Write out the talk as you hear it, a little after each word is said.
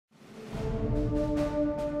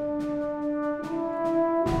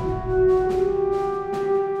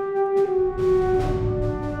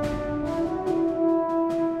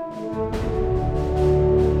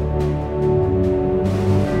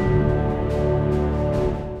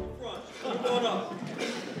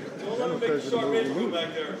ready to go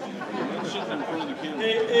back there.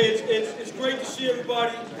 Hey, it's great to see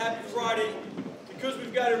everybody. Happy Friday. Because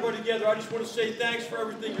we've got everybody together, I just want to say thanks for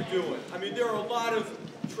everything you're doing. I mean, there are a lot of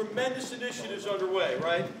tremendous initiatives underway,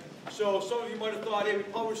 right? So some of you might have thought, hey, we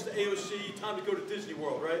published the AOC, time to go to Disney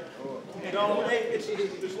World, right? No, hey,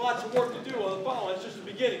 there's lots of work to do on the following. It's just the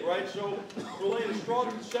beginning, right? So we're laying a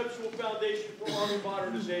strong conceptual foundation for Army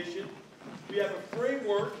modernization. We have a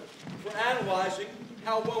framework for analyzing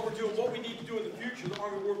how well we're doing, what we need to do in the future, the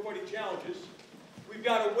Army warfighting challenges. We've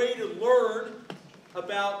got a way to learn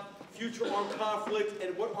about future armed conflict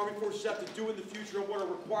and what Army forces have to do in the future and what our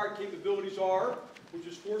required capabilities are, which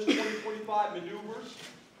is Force 2025 maneuvers.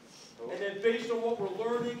 And then based on what we're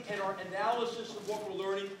learning and our analysis of what we're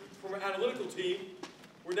learning from our analytical team,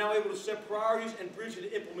 we're now able to set priorities and bridge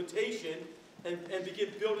into implementation and begin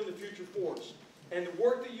building the future force. And the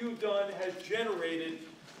work that you've done has generated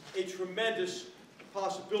a tremendous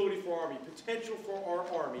possibility for Army, potential for our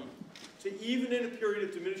Army to, even in a period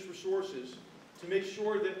of diminished resources, to make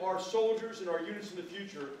sure that our soldiers and our units in the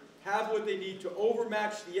future have what they need to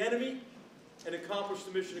overmatch the enemy and accomplish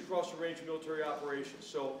the mission across a range of military operations.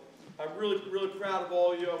 So I'm really, really proud of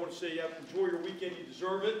all of you. I want to say enjoy your weekend. You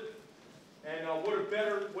deserve it. And what a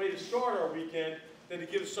better way to start our weekend than to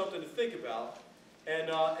give us something to think about. And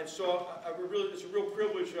so it's a real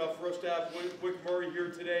privilege for us to have Wick Murray here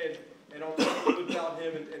today. And I'll talk a little bit about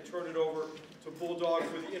him and turn it over to Bulldog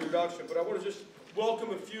for the introduction. But I want to just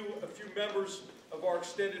welcome a few members of our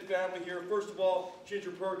extended family here. First of all,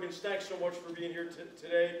 Ginger Perkins, thanks so much for being here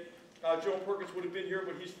today. Joe Perkins would have been here,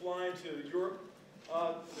 but he's flying to Europe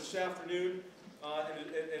this afternoon.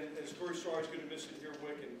 And it's very sorry he's going to miss it here,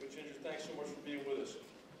 Wick. But Ginger, thanks so much for being with us.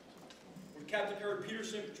 With Captain Eric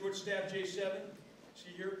Peterson, Joint Staff J7. Is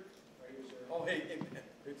he here? Oh, hey,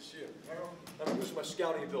 great to see you. I'm losing my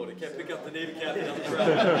scouting ability. Can't pick up the Navy captain on the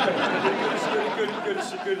ground.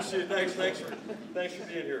 Good to see you. Thanks for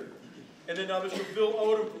being here. And then Mr. Bill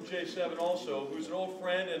Odom from J7 also, who's an old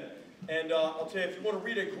friend. And I'll tell you, if you want to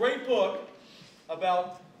read a great book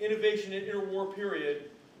about innovation in interwar period,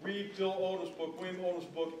 read Bill Odom's book, William Odom's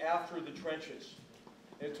book, After the Trenches.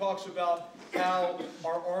 And it talks about how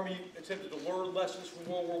our Army attempted to learn lessons from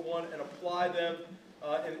World War I and apply them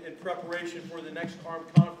in preparation for the next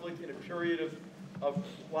armed conflict in a period of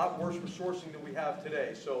a lot worse resourcing than we have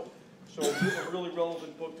today. So a really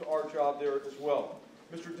relevant book to our job there as well.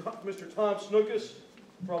 Mr. Tom Snookus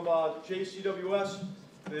from JCWS,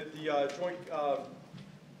 the joint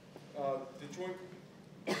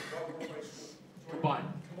Combined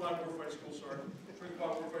Warfighting School, sorry. Joint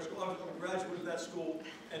Combined Warfighting School. I'm a graduate of that school,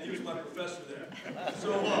 and he was my professor there. So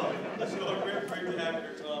great to have you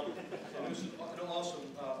here, Tom. This is an awesome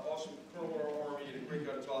colonel of our Army and a great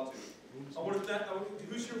guy to talk to. I want to thank,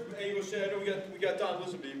 who's here from AUSA? I know we got Don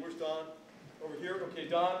Lisenby. Where's Don? Over here? Okay,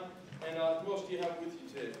 Don. And who else do you have with you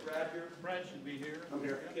today? Brad here? Brad should be here. I'm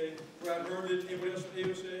here. Okay. Brad Herndon. Anybody else from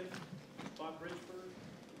AUSA? Bob Bridgeford.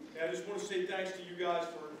 Yeah, I just want to say thanks to you guys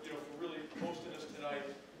for really hosting us tonight,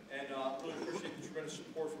 and really appreciate the tremendous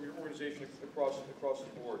support from your organization across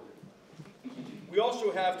the board. We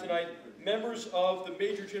also have tonight members of the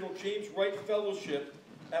Major General James Wright Fellowship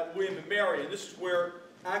at William & Mary, and this is where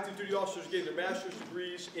active duty officers get their master's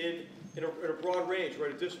degrees in a broad range,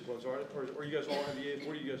 right, of disciplines, aren't it? Or are you guys all MBAs?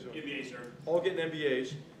 What are you guys doing? MBAs, sir. All getting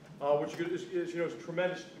MBAs, which is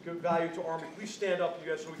tremendous value to Army. Please stand up,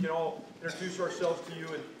 you guys, so we can all introduce ourselves to you.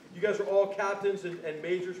 And you guys are all captains and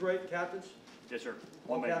majors, right? Captains? Yes, sir.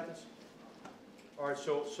 All captains? All right,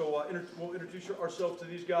 so we'll introduce ourselves to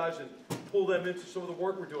these guys and pull them into some of the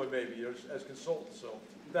work we're doing, maybe, as consultants. So,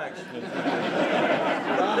 thanks.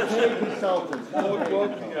 Not paid consultants.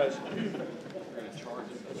 Welcome, you guys.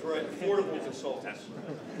 That's right, affordable consultants.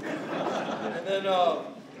 And then,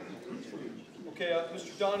 okay,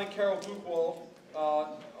 Mr. Don and Carol Buchwald,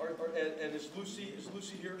 and is Lucy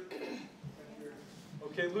here?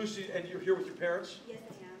 Okay, Lucy, and you're here with your parents? Yes,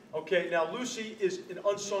 I am. Okay, now Lucy is an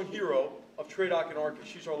unsung hero of TRADOC and ARCIC.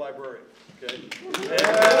 She's our librarian. Okay. Yeah.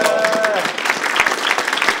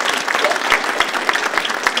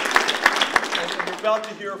 And you're about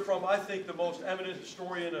to hear from, I think, the most eminent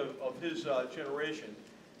historian of his generation,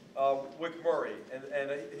 Wick Murray. And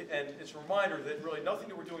it's a reminder that really nothing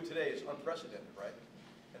that we're doing today is unprecedented, right?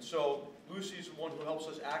 And so Lucy's the one who helps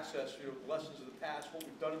us access lessons of the past, what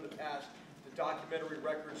we've done in the past, the documentary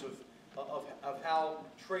records of how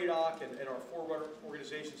TRADOC and our forerunner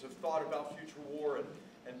organizations have thought about future war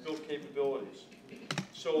and built capabilities.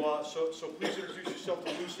 So please introduce yourself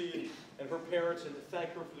to Lucy and her parents, and thank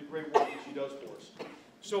her for the great work that she does for us.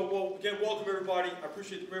 So, well, again, welcome everybody. I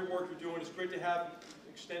appreciate the great work you're doing. It's great to have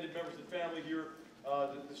extended members of the family here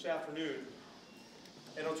this afternoon.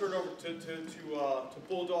 and I'll turn it over to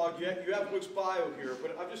Bulldog. You have Wick's bio here,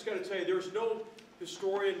 but I've just got to tell you, there's no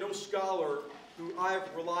historian, no scholar who I've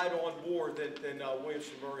relied on more than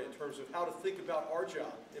Williamson Murray in terms of how to think about our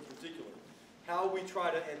job in particular, how we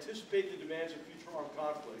try to anticipate the demands of future armed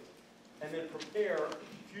conflict, and then prepare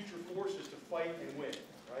future forces to fight and win,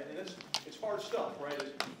 right? And it's hard stuff, right?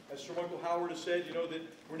 As Sir Michael Howard has said, you know, that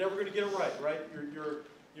we're never going to get it right, right?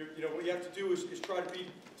 You know, what you have to do is try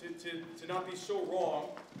to not be so wrong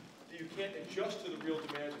that you can't adjust to the real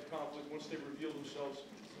demands of conflict once they reveal themselves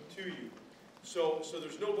to you. So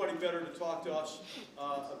there's nobody better to talk to us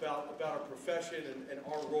about our profession and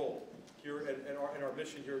our role here and our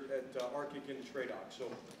mission here at ARCIC and TRADOC. So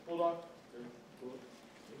hold on.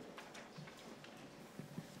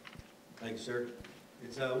 Thanks, sir.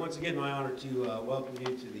 It's once again my honor to welcome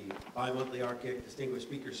you to the bi-monthly ARCIC Distinguished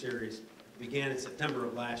Speaker Series. It began in September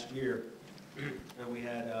of last year, and we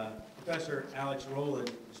had Professor Alex Rowland,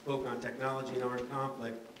 who spoke on technology and armed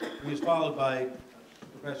conflict. He was followed by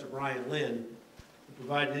Professor Brian Lynn, who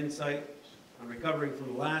provided insight on recovering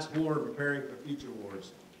from the last war and preparing for future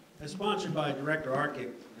wars. As sponsored by Director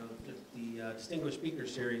ARCIC, the Distinguished Speaker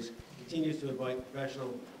Series continues to invite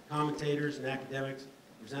professional commentators and academics to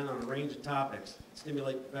present on a range of topics that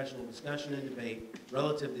stimulate professional discussion and debate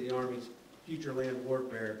relative to the Army's future land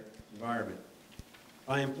warfare environment.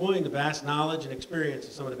 By employing the vast knowledge and experience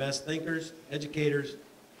of some of the best thinkers, educators,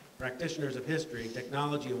 practitioners of history,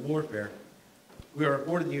 technology, and warfare, we are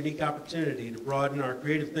afforded the unique opportunity to broaden our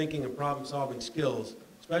creative thinking and problem-solving skills,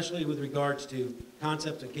 especially with regards to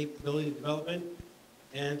concepts and capability development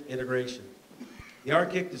and integration. The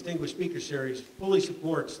ARCIC Distinguished Speaker Series fully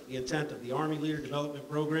supports the intent of the Army Leader Development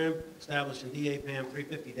Program established in DAPAM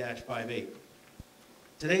 350-58.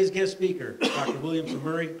 Today's guest speaker, Dr. Williamson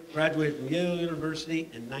Murray, graduated from Yale University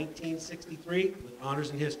in 1963 with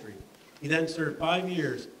honors in history. He then served 5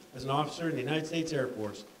 years as an officer in the United States Air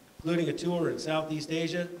Force, including a tour in Southeast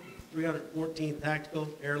Asia, 314th Tactical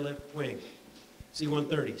Airlift Wing,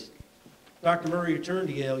 C-130s. Dr. Murray returned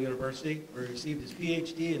to Yale University, where he received his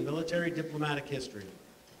PhD in military diplomatic history.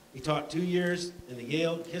 He taught 2 years in the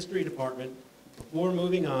Yale History Department before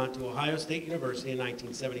moving on to Ohio State University in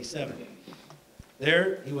 1977.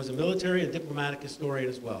 There, he was a military and diplomatic historian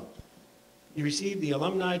as well. He received the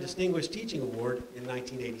Alumni Distinguished Teaching Award in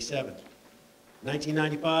 1987. In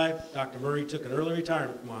 1995, Dr. Murray took an early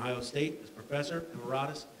retirement from Ohio State as Professor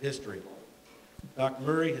Emeritus of History. Dr.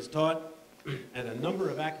 Murray has taught at a number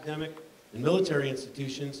of academic and military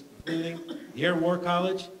institutions, including the Air War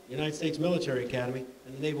College, the United States Military Academy,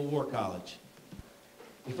 and the Naval War College.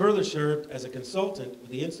 He further served as a consultant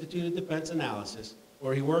with the Institute of Defense Analysis,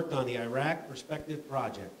 where he worked on the Iraq Perspective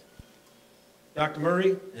Project. Dr.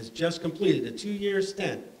 Murray has just completed a 2-year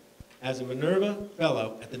stint as a Minerva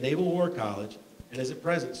Fellow at the Naval War College and is at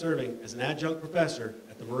present serving as an adjunct professor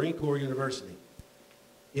at the Marine Corps University.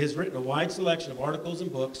 He has written a wide selection of articles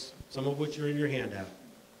and books, some of which are in your handout.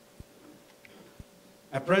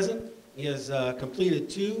 At present, he has completed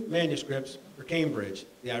 2 manuscripts for Cambridge,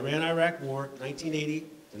 the Iran-Iraq War, 1980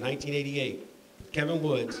 to 1988, with Kevin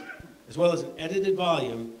Woods, as well as an edited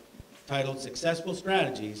volume titled Successful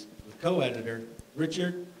Strategies with co-editor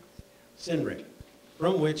Richard Sinrick,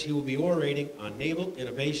 from which he will be orating on naval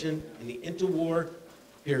innovation in the interwar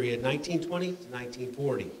period 1920 to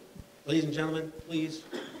 1940. Ladies and gentlemen, please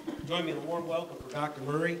join me in a warm welcome for Dr.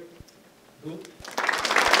 Murray, who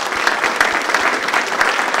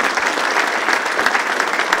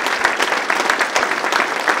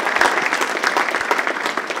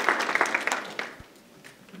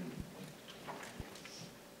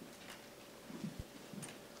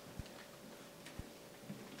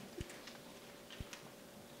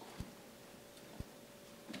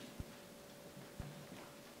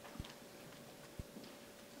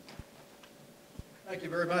Thank you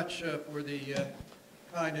very much for the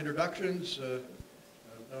kind introductions. I've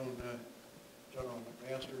known General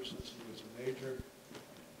McMaster since he was a major,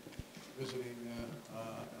 visiting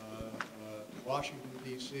Washington,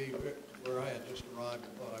 D.C., where I had just arrived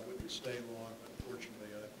and thought I wouldn't stay long, but unfortunately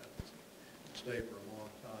I had to stay for a long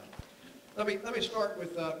time. Let me start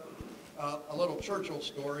with a little Churchill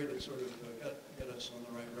story to sort of get us on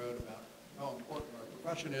the right road about how important our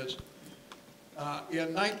profession is.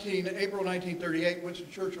 In April 1938, Winston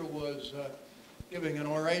Churchill was giving an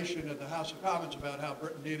oration at the House of Commons about how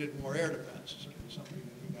Britain needed more air defense, something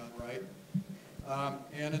that he got right.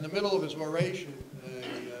 And in the middle of his oration,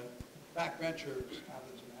 a backbencher who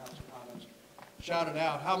happens in the House of Commons shouted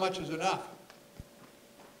out, "How much is enough?"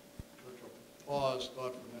 Churchill paused,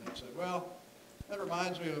 thought for a minute, and said, "Well, that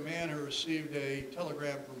reminds me of a man who received a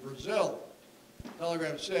telegram from Brazil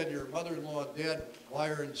telegram said, "Your mother-in-law dead,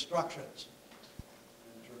 wire instructions."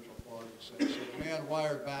 And Churchill, Florida said, so the man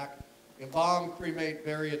wired back, "Embalm, cremate,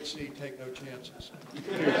 bury at sea, take no chances."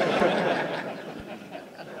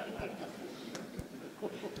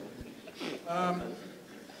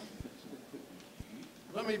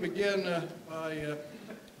 Let me begin by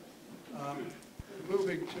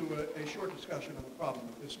moving to a short discussion of the problem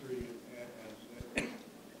of history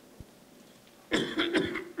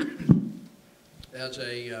as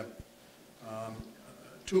a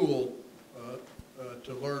tool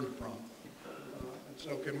to learn from. And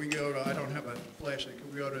so can we go to, I don't have a flashlight,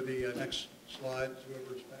 can we go to the next slide,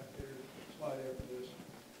 whoever's back there, slide after this.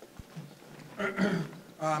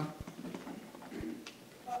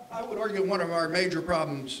 I would argue one of our major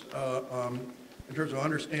problems in terms of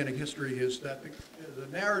understanding history is that the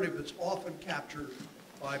narrative that's often captured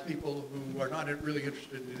by people who are not really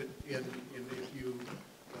interested in if you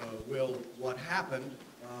will, what happened.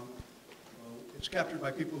 It's captured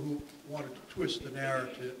by people who wanted to twist the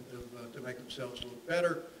narrative to make themselves look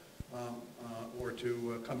better or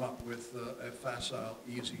to come up with a facile,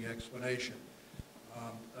 easy explanation.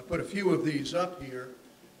 I put a few of these up here.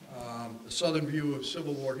 The Southern view of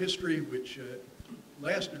Civil War history, which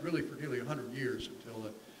lasted really for nearly 100 years until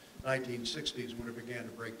the 1960s when it began to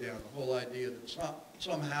break down. The whole idea that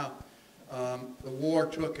somehow the war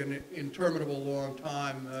took an interminable long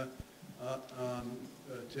time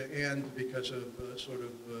to end because of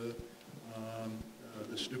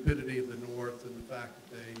the stupidity of the North and the fact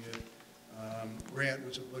that Grant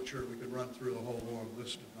was a butcher. We could run through a whole long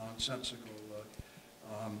list of nonsensical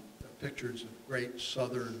pictures of great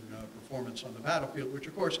Southern performance on the battlefield, which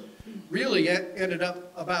of course really ended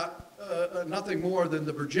up about nothing more than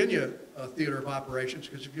the Virginia theater of operations,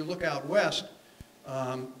 because if you look out west,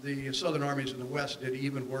 the Southern armies in the West did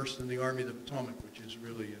even worse than the Army of the Potomac, which is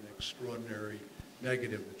really an extraordinary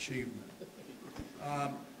negative achievement.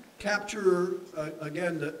 Capture,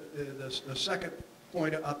 again, the second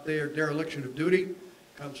point up there, dereliction of duty,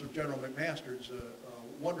 comes from General McMaster's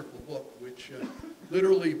wonderful book, which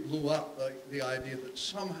literally blew up the idea that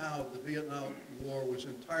somehow the Vietnam War was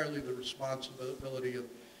entirely the responsibility of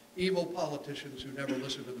evil politicians who never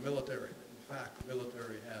listened to the military. In fact, the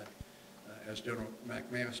military had, as General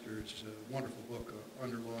McMaster's wonderful book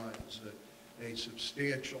underlines, a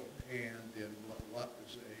substantial hand in what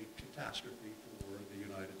was a catastrophe for the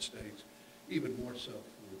United States, even more so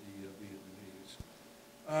for the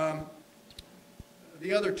Vietnamese.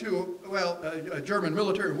 The other two, well, German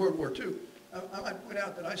military, World War II. I might point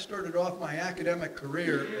out that I started off my academic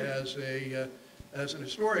career as an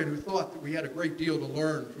historian who thought that we had a great deal to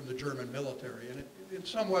learn from the German military. And in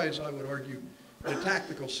some ways, I would argue, in a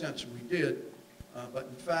tactical sense, we did. But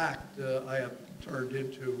in fact, I have turned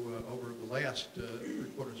into, over the last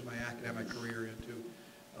 3/4 of my academic career, into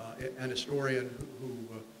an historian who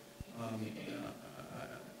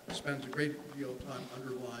spends a great deal of time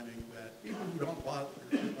underlining that people who don't bother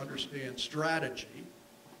to understand strategy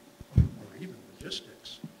or even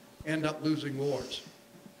logistics end up losing wars.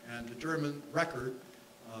 And the German record,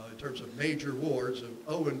 in terms of major wars, of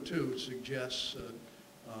 0-2 suggests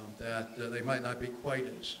that they might not be quite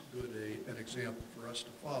as good an example for us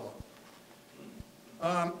to follow.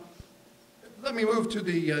 Let me move to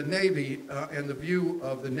the Navy and the view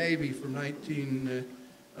of the Navy from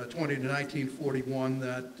 1920 to 1941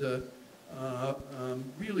 that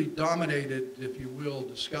really dominated, if you will,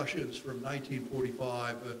 discussions from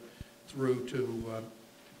 1945 through to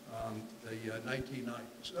the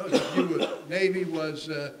 1990s. The view of the Navy was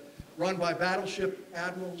run by battleship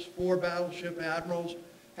admirals, 4 battleship admirals,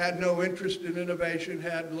 had no interest in innovation,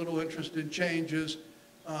 had little interest in changes,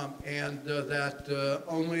 and that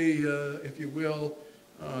only, if you will,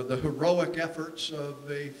 the heroic efforts of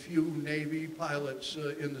a few Navy pilots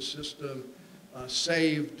in the system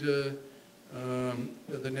saved the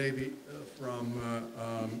Navy from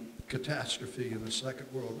catastrophe in the Second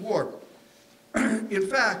World War. In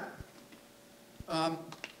fact,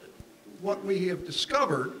 what we have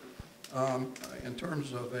discovered in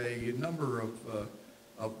terms of a number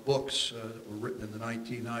of books that were written in the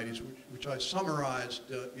 1990s, which I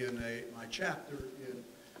summarized in my chapter in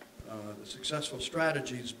the Successful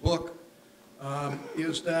Strategies book,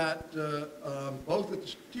 is that both at the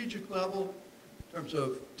strategic level, in terms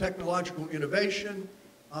of technological innovation,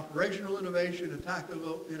 operational innovation, and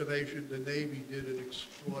tactical innovation, the Navy did an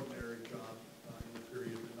extraordinary job in the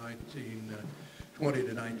period of 1920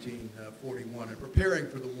 to 1941 in preparing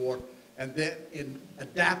for the war, and then in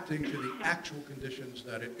adapting to the actual conditions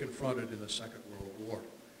that it confronted in the Second World War.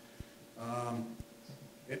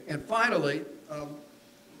 And finally,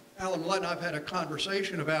 Alan Millett and I have had a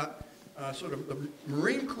conversation about sort of the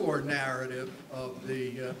Marine Corps narrative of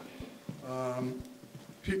the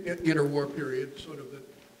interwar period, sort of that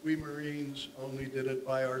we Marines only did it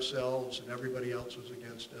by ourselves and everybody else was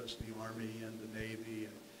against us, the Army and the Navy.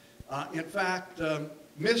 And, in fact,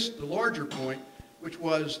 missed the larger point, which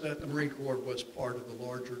was that the Marine Corps was part of the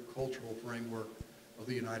larger cultural framework of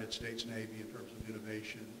the United States Navy in terms of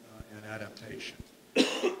innovation and adaptation.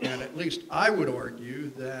 And at least I would argue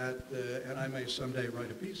that, and I may someday write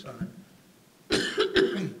a piece on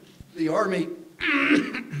it, the Army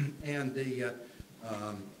and the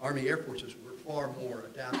Army Air Forces were far more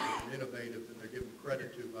adaptive and innovative than they're given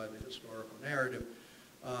credit to by the historical narrative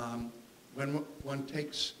when one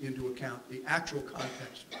takes into account the actual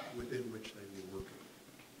context within which they were working.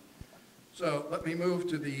 So let me move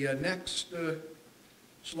to the next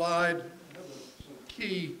slide. I have some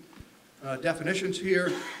key definitions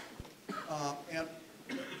here, and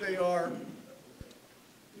they are,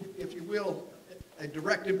 if you will, a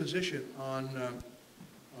direct imposition on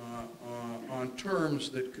terms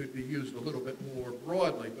that could be used a little bit more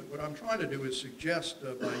broadly. But what I'm trying to do is suggest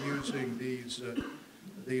by using these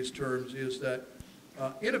terms is that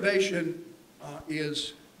innovation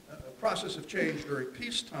is a process of change during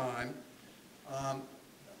peacetime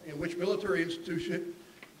in which military institutions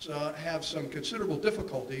have some considerable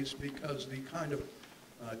difficulties because the kind of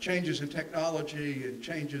changes in technology and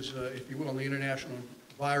changes, if you will, in the international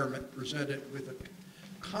environment presented with a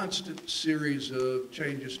constant series of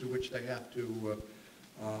changes to which they have to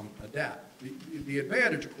adapt. The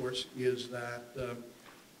advantage, of course, is that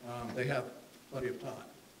they have plenty of time.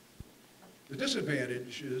 The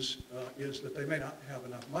disadvantage is that they may not have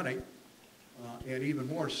enough money, and even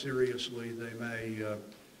more seriously, they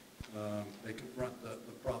confront the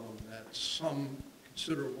problem that some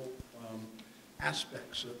considerable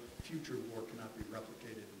aspects of future war cannot be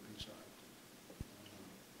replicated in peacetime.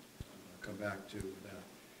 I'll come back to that.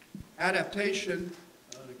 Adaptation,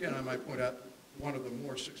 again, I might point out one of the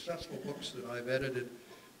more successful books that I've edited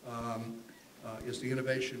is the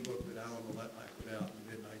innovation book that Alan Millett and I put out in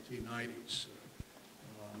the mid-1990s.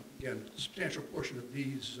 Again, a substantial portion of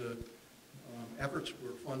these efforts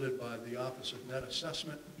were funded by the Office of Net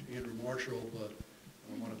Assessment. Andrew Marshall,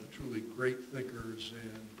 one of the truly great thinkers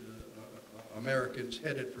and Americans,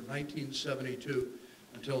 headed from 1972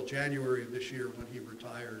 until January of this year when he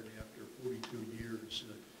retired after 42 years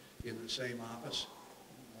in the same office.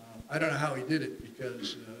 I don't know how he did it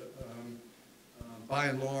because by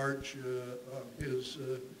and large his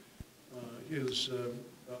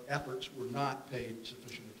efforts were not paid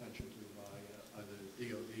sufficient attention to by the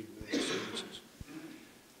DOD or the services.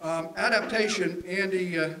 Adaptation,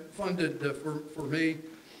 Andy funded for me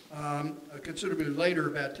considerably later,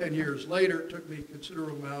 about 10 years later. It took me a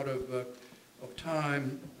considerable amount of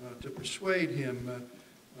time to persuade him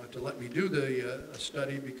to let me do the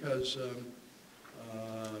study because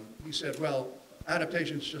he said, well,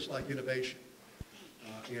 adaptation is just like innovation.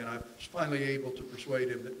 And I was finally able to persuade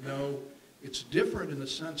him that no, it's different in the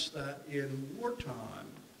sense that in wartime,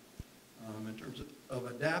 in terms of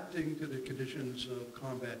adapting to the conditions of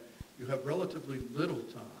combat, you have relatively little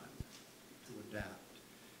time to adapt.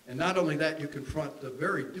 And not only that, you confront the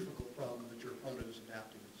very difficult problem that your opponent is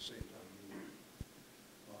adapting at the same time you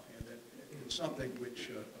are. And that it's something which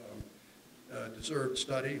deserved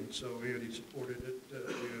study, and so Andy supported it.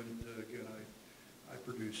 And again, I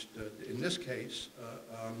produced, in this case,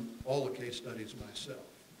 all the case studies myself.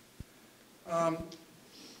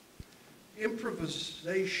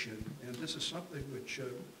 Improvisation, and this is something which a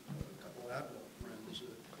couple of Admiral friends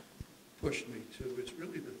pushed me to. It's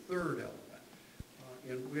really the third element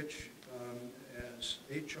in which, as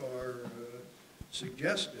HR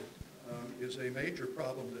suggested, is a major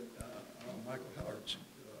problem that Michael Howard's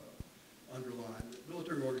underlined. That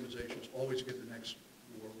military organizations always get the next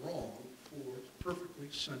war wrong for perfectly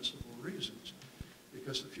sensible reasons,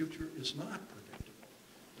 because the future is not predictable.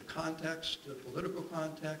 The context, the political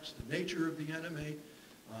context, the nature of the enemy,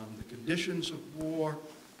 the conditions of war,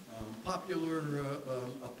 popular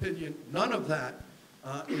opinion, none of that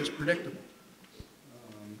is predictable.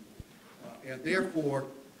 And therefore,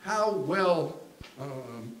 how well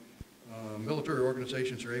military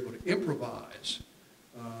organizations are able to improvise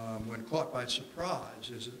when caught by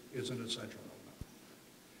surprise is an essential element.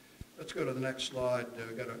 Let's go to the next slide.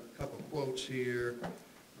 I've got a couple of quotes here,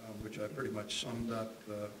 which I pretty much summed up.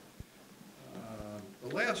 The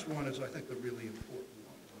last one is, I think, the really important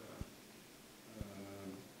one.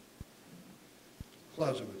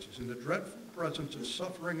 Clausewitz is, in the dreadful presence of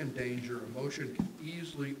suffering and danger, emotion can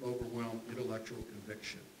easily overwhelm intellectual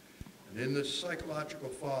conviction. And in this psychological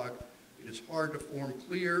fog, it is hard to form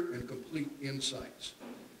clear and complete insights.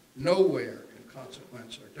 Nowhere, in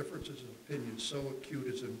consequence, are differences of opinion so acute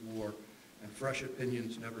as in war, and fresh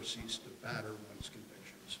opinions never cease to batter one's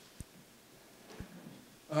convictions.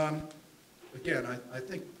 Again, I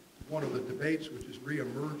think one of the debates which is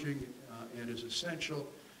reemerging and is essential,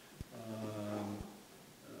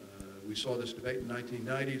 we saw this debate in the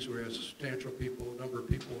 1990s, where a substantial number of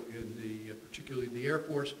people in the, particularly the Air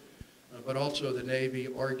Force, but also the Navy,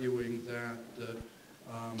 arguing that the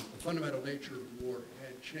fundamental nature of war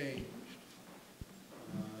had changed.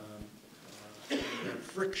 That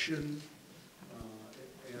friction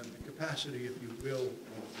and the capacity, if you will,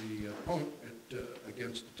 of the opponent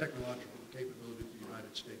against the technological capability of the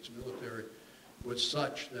United States military was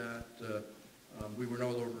such that we were no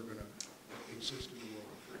longer going to exist in a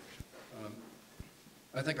world of friction.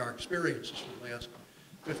 I think our experiences for the last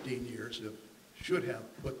 15 years should have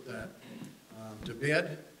put that to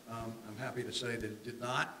bed. I'm happy to say that it did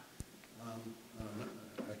not.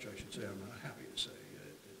 Actually, I should say I'm not happy to say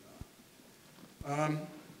it did not.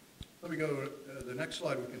 Let me go to the next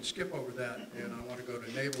slide. We can skip over that, and I want to go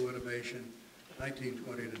to naval innovation,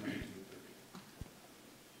 1920 to 1930.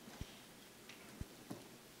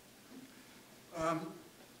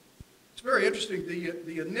 It's very interesting.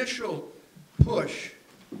 The initial push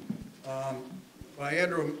by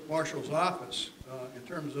Andrew Marshall's office in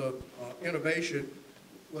terms of innovation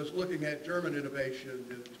was looking at German innovation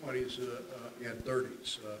in the 20s and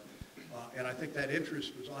 30s. And I think that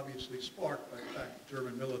interest was obviously sparked by the fact the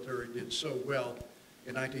German military did so well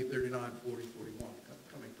in 1939, 40, 41,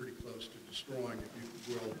 coming pretty close to destroying, if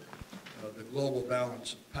you will, the global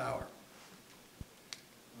balance of power.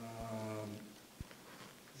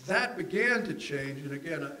 That began to change, and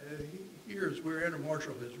again, here's where Andrew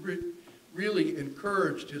Marshall has really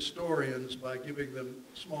encouraged historians by giving them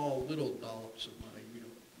small little dollops of money,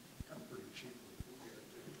 come pretty cheaply compared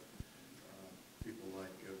to people like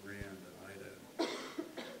Rand and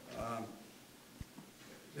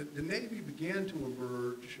Ida. The Navy began to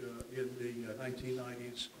emerge in the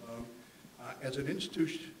 1990s as an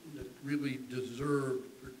institution that really deserved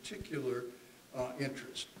particular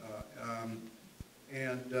interest.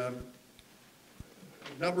 And a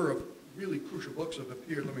number of really crucial books have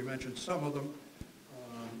appeared. Let me mention some of them.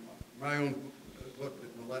 My own book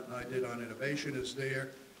that Millette and I did on innovation is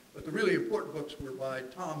there. But the really important books were by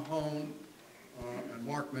Tom Hone and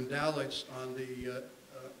Mark Mandalis on the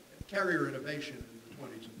carrier innovation in the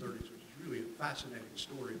 20s and 30s, which is really a fascinating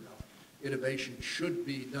story of how innovation should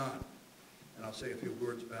be done. And I'll say a few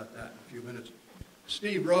words about that in a few minutes.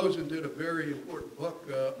 Steve Rosen did a very important book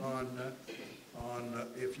on,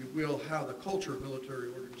 if you will, how the culture of military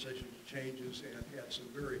organizations changes, and had some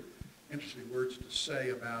very interesting words to say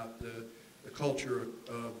about the culture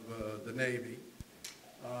of the Navy.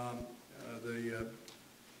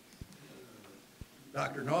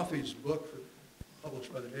 Dr. Naufy's book,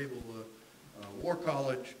 published by the Naval War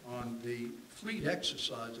College, on the fleet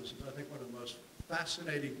exercises, is I think one of the most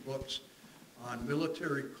fascinating books on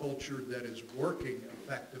military culture that is working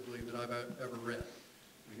effectively that I've ever read.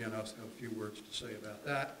 Again, I'll have a few words to say about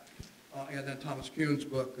that. And then Thomas Kuhn's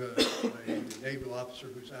book, a naval officer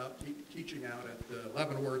who's out teaching out at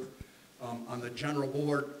Leavenworth on the General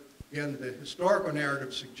Board. Again, the historical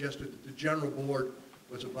narrative suggested that the General Board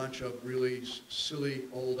was a bunch of really silly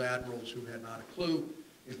old admirals who had not a clue.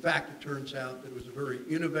 In fact, it turns out that it was a very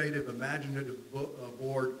innovative, imaginative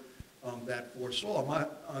board that foresaw,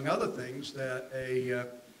 among other things, that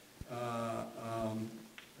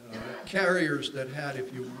carriers that had,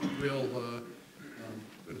 if you will,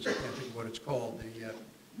 goodness, I can't think of what it's called, the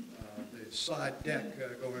side deck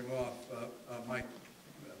going off might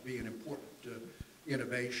be an important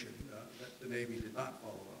innovation that the Navy did not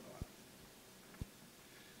follow up on.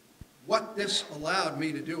 What this allowed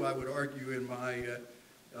me to do, I would argue, in my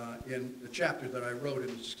in the chapter that I wrote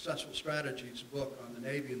in the Successful Strategies book on the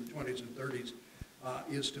Navy in the 20s and 30s,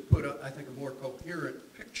 is to put, I think, a more coherent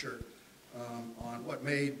picture on what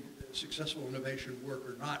made successful innovation work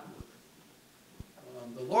or not work.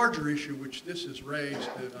 The larger issue which this has raised,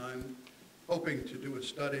 and I'm hoping to do a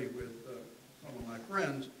study with some of my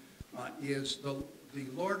friends, is the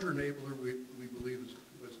larger enabler we believe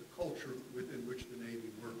was the culture within which the Navy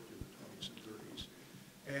worked in the 20s and 30s.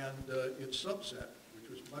 And its subset, which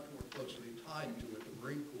was much more closely tied to it, the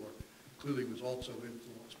Marine Corps, clearly was also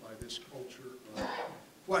influenced by this culture of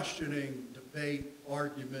questioning, debate,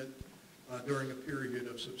 argument during a period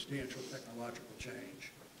of substantial technological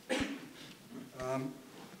change.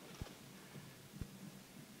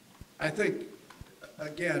 I think,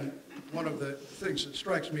 again, one of the things that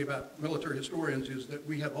strikes me about military historians is that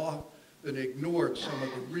we have often ignored some of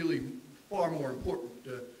the really far more important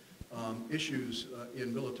issues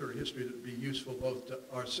in military history that would be useful both to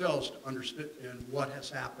ourselves to understand what has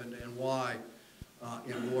happened and why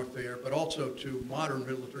in warfare, but also to modern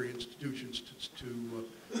military institutions to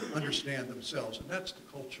understand themselves, and that's the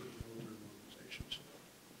culture of military organizations.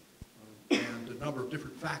 And a number of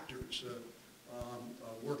different factors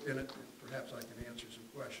work in it. Perhaps I can answer some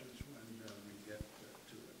questions when we get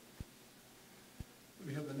to it.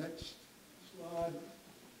 We have the next slide.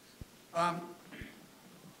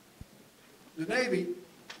 The Navy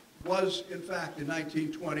was, in fact, in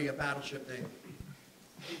 1920, a battleship Navy.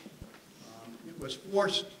 It was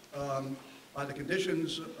forced by the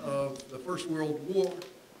conditions of the First World War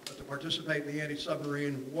to participate in the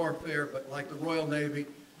anti-submarine warfare, but like the Royal Navy,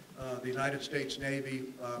 the United States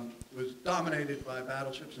Navy was dominated by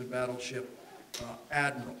battleships and battleship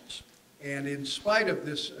admirals. And in spite of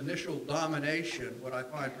this initial domination, what I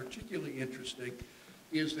find particularly interesting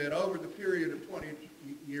is that over the period of 20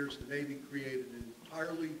 years, the Navy created an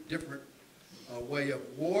entirely different way of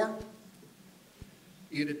war.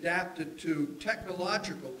 It adapted to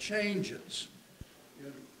technological changes.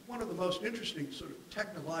 One of the most interesting sort of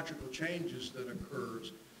technological changes that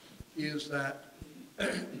occurs is that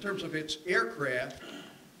in terms of its aircraft,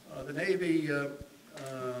 the Navy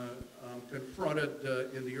confronted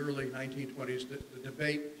in the early 1920s the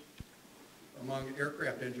debate among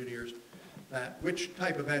aircraft engineers that which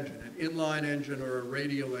type of engine, an inline engine or a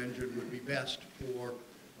radial engine, would be best for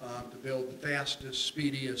to build the fastest,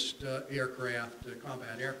 speediest aircraft,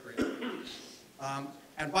 combat aircraft.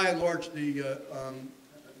 And by and large, the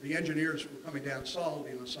engineers were coming down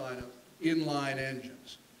solidly on the side of inline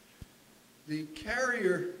engines. The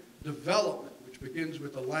carrier development, which begins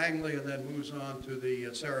with the Langley and then moves on to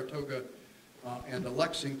the Saratoga and the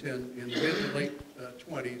Lexington in the mid to late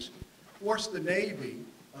 20s, forced the Navy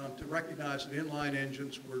to recognize that inline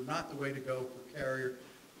engines were not the way to go for carrier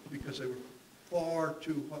because they were far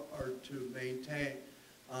too hard to maintain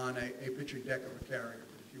on a pitching deck of a carrier.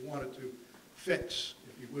 But if you wanted to fix,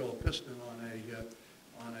 if you will, a piston on an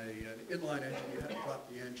inline engine, you had to drop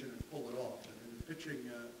the engine and pull it off. And in a pitching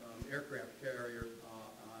aircraft carrier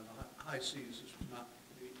on high seas, this was not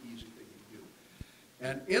the easy thing to do.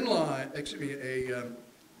 And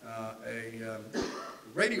a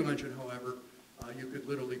radial engine, however, you could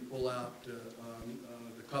literally pull out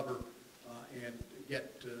the cover and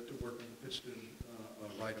get to work on the piston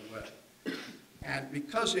right away. And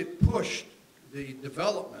because it pushed the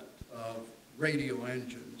development of radial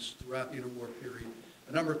engines throughout the interwar period,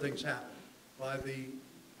 a number of things happened. By the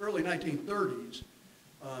early 1930s,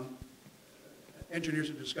 engineers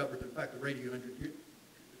had discovered that, in fact, the radial engine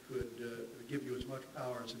could give you as much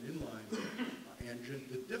power as an inline engine.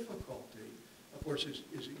 The difficulty, of course, is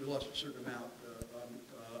that you lost a certain amount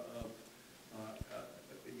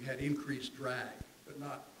you had increased drag, but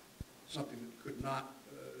not something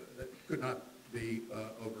that could not be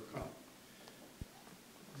overcome.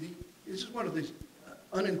 This is one of these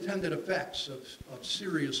unintended effects of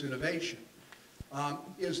serious innovation,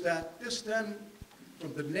 is that this then,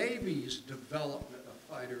 from the Navy's development of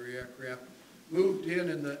fighter aircraft, moved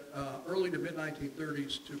in the early to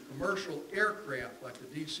mid-1930s to commercial aircraft like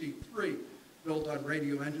the DC-3, built on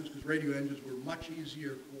radial engines, because radial engines were much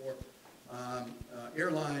easier for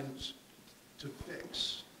airlines to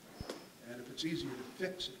fix. And if it's easier to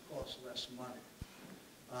fix, it costs less money.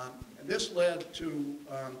 And this led to,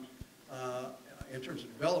 in terms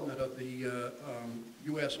of development of the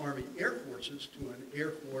U.S. Army Air Forces, to an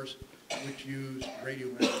Air Force which used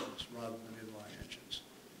radial engines rather than inline engines.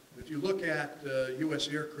 If you look at U.S.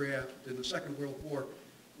 aircraft in the Second World War,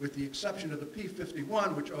 with the exception of the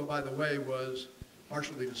P-51, which, oh, by the way, was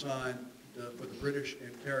partially designed for the British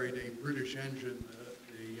and carried a British engine,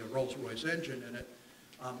 the Rolls-Royce engine in it,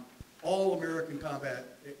 all American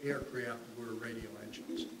combat aircraft were radial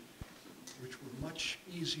engines, which were much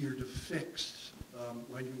easier to fix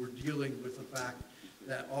when you were dealing with the fact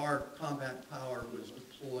that our combat power was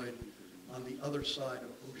deployed on the other side of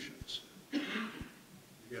oceans.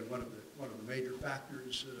 Again, one of the major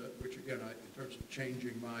factors, which again, in terms of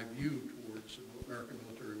changing my view towards American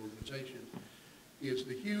military organization, is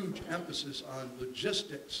the huge emphasis on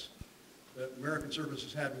logistics that American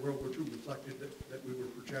services had in World War II reflected that we were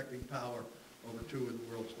projecting power over two of the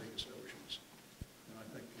world's biggest oceans. And I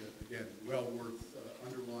think, again, well worth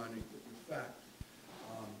underlining that, in fact,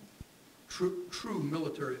 true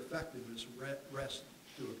military effectiveness rests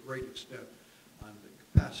to a great extent on the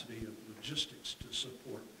capacity of logistics to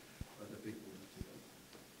support the people in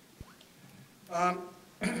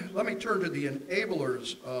the field. Let me turn to the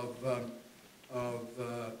enablers of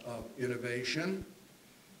innovation,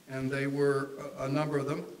 and they were a number of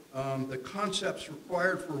them. the concepts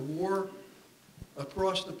required for war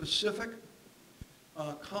across the Pacific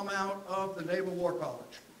come out of the Naval War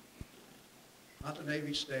College, not the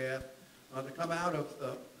Navy staff. They come out of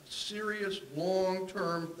the serious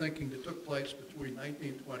long-term thinking that took place between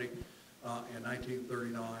 1920 and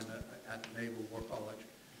 1939 at the Naval War College.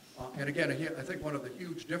 And again, I think one of the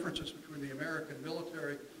huge differences between the American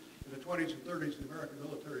military in the 20s and 30s and the American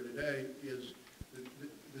military today is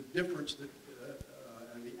the difference that,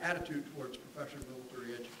 and the attitude towards professional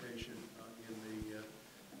military education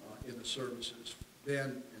in the services then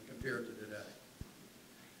and compared to today.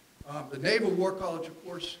 The Naval War College, of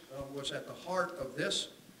course, was at the heart of this.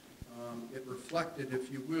 It reflected,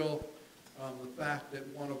 if you will, the fact that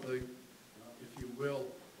one of the, if you will,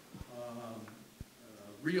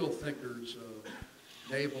 real thinkers of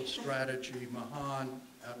naval strategy, Mahan,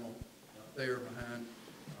 Admiral Thayer Mahan,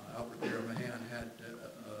 Albert Thayer Mahan, had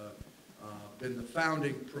been the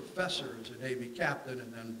founding professor as a Navy captain,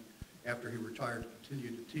 and then after he retired,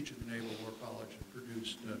 continued to teach at the Naval War College and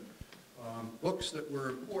produced books that were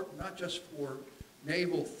important not just for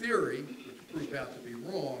naval theory, which proved out to be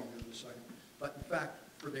wrong in the second, but in fact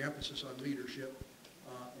for the emphasis on leadership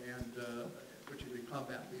and particularly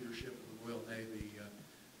combat leadership of the Royal Navy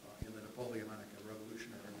in the Napoleonic and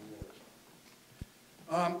Revolutionary Wars.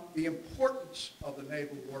 The importance of the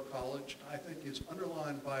Naval War College, I think, is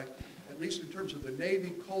underlined by, at least in terms of the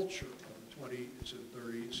Navy culture of the 20s and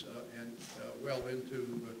 30s and well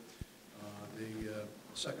into the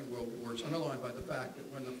Second World War, is underlined by the fact that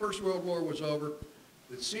when the First World War was over,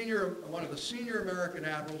 one of the senior American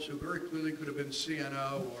admirals, who very clearly could have been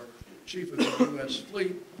CNO or chief of the U.S.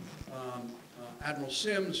 fleet, Admiral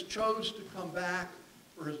Sims, chose to come back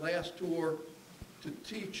for his last tour to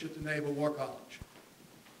teach at the Naval War College.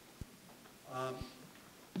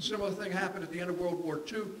 Similar thing happened at the end of World War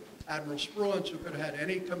II. Admiral Spruance, who could have had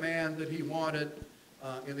any command that he wanted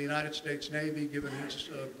in the United States Navy, given his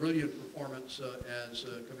brilliant performance as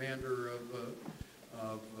commander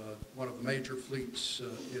of one of the major fleets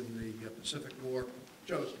in the Pacific War,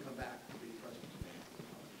 chose to come back to be president of the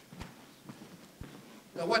Navy.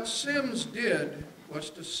 Now, what Sims did was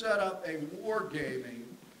to set up a wargaming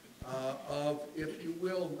of, if you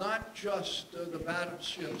will, not just the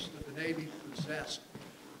battleships that the Navy possessed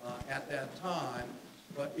at that time,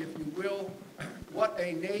 but if you will, what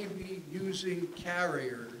a Navy using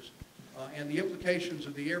carriers and the implications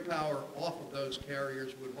of the air power off of those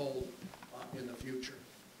carriers would hold in the future.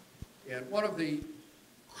 And one of the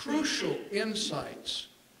crucial insights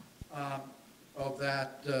of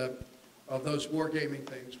those wargaming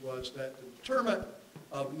things was that the determinant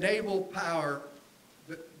of naval power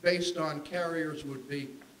based on carriers would be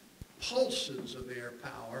pulses of air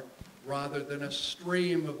power rather than a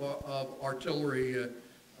stream of artillery,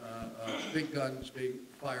 big guns being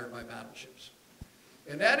fired by battleships.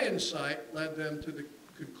 And that insight led them to the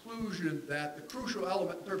conclusion that the crucial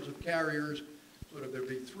element in terms of carriers, there'd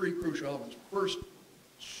be three crucial elements. First,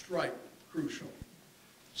 strike, crucial.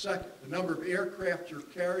 Second, the number of aircraft your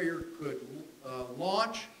carrier could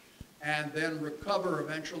launch and then recover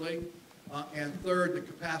eventually. And third, the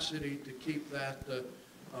capacity to keep that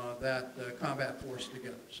combat force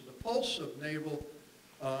together. So the pulse of naval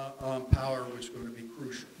power was going to be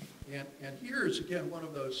crucial. And here's, again, one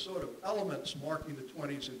of those sort of elements marking the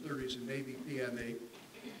 20s and 30s in Navy PME,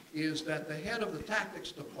 is that the head of the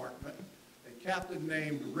tactics department, a captain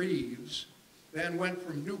named Reeves, then went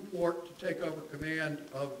from Newport to take over command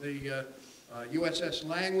of the USS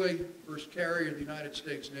Langley, first carrier the United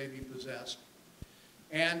States Navy possessed.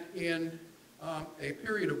 And in a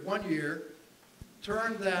period of 1 year,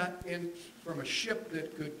 turned that in from a ship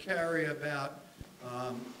that could carry about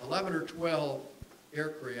 11 or 12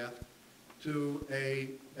 aircraft to a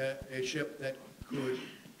ship that could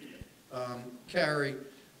carry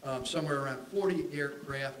somewhere around 40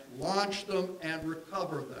 aircraft, launch them and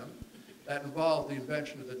recover them. That involved the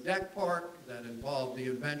invention of the deck park, that involved the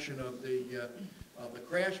invention of the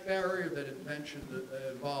crash barrier, that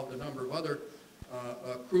involved a number of other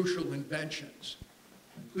crucial inventions.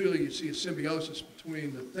 And clearly you see a symbiosis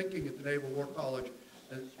between the thinking at the Naval War College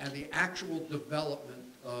and the actual development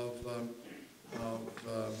of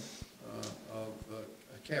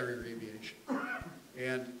carrier aviation.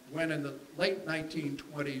 And when in the late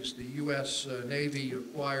 1920s the U.S. Navy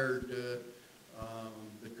acquired the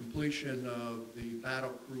completion of the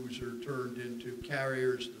battle cruiser turned into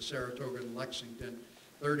carriers, the Saratoga and Lexington,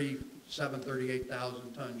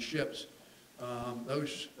 38,000 ton ships,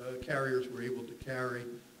 those carriers were able to carry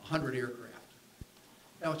 100 aircraft.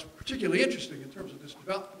 Now, what's particularly interesting in terms of this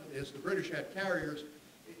development is the British had carriers.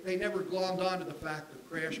 They never glommed onto the fact of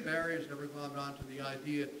crash barriers, never glommed onto the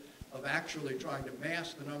idea of actually trying to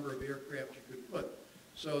mass the number of aircraft you could put.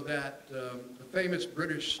 So that the famous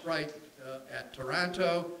British strike at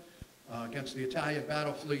Taranto against the Italian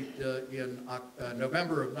battle fleet in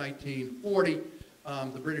November of 1940,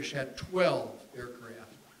 the British had 12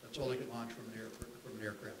 aircraft. That's all they could launch from an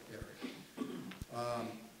aircraft carrier.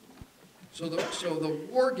 So the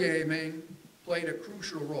wargaming played a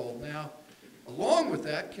crucial role. Now, along with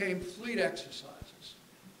that came fleet exercises.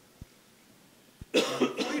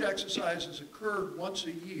 Fleet exercises occurred once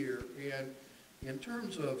a year, and in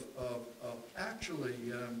terms of actually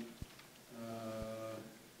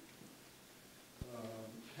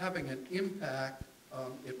having an impact,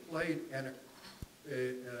 it played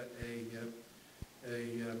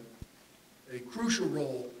a crucial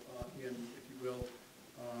role in, if you will,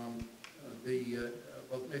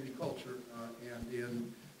 both Navy culture and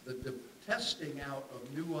in the testing out of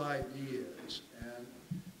new ideas and,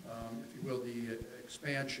 if you will, the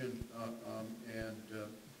expansion and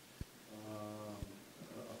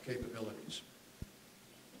of capabilities.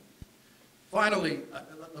 Finally,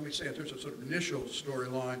 let me say in terms of sort of initial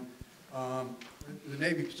storyline, the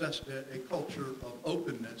Navy possessed a culture of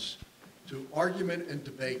openness to argument and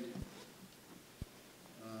debate.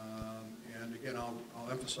 And again, I'll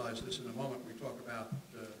emphasize this in a moment when we talk about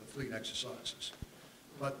the fleet exercises.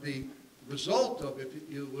 But the result of, if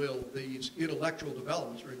you will, these intellectual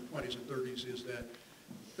developments during the 20s and 30s is that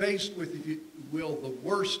faced with, if you will, the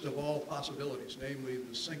worst of all possibilities, namely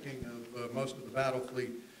the sinking of most of the battle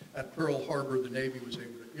fleet at Pearl Harbor, the Navy was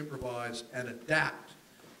able to improvise and adapt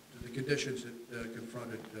to the conditions it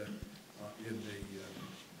confronted in the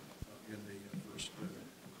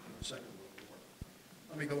Second World War.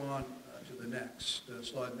 Let me go on to the next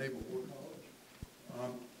slide, Naval War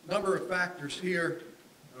College. Number of factors here.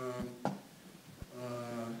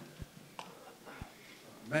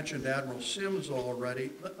 Mentioned Admiral Sims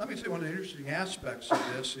already. Let me say one of the interesting aspects of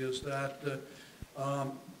this is that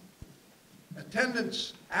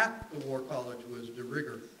attendance at the War College was de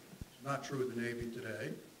rigueur. It's not true of the Navy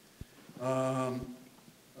today.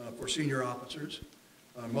 For senior officers,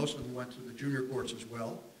 most of them went to the junior course as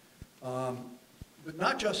well. But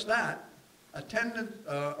not just that, attendance,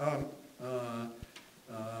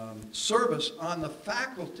 service on the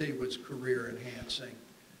faculty was career enhancing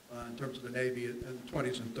in terms of the Navy in the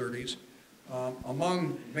 20s and 30s.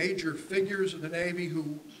 Among major figures of the Navy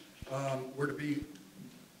who were to be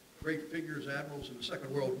great figures, admirals in the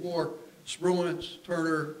Second World War, Spruance,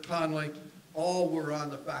 Turner, Conley, all were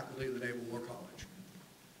on the faculty of the Naval War College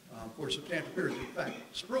for substantial periods. In fact,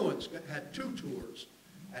 Spruance had 2 tours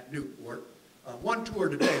at Newport. 1 tour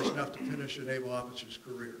today is enough to finish a naval officer's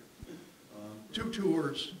career. 2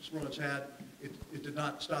 tours Spruance had, it did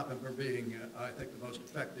not stop him from being, I think, the most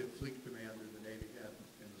effective fleet commander the Navy had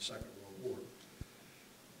in the Second World War.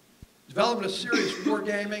 Development of serious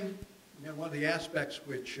wargaming. And one of the aspects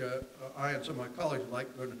which I and some of my colleagues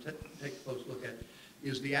are going to take a close look at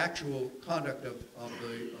is the actual conduct of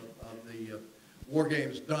the war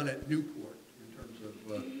games done at Newport in terms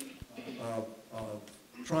of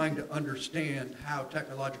trying to understand how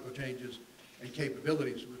technological changes and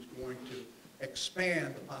capabilities was going to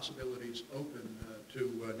expand the possibilities open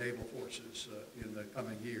to naval forces in the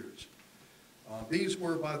coming years. These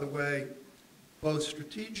were, by the way, both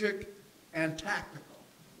strategic and tactical.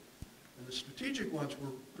 And the strategic ones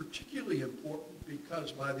were particularly important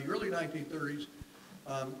because by the early 1930s,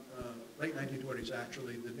 late 1920s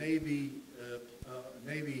actually, the Navy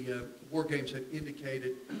war games had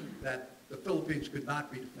indicated that the Philippines could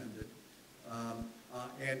not be defended.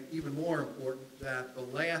 And even more important, that the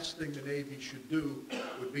last thing the Navy should do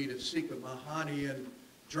would be to seek a Mahanian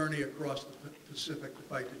journey across the Pacific to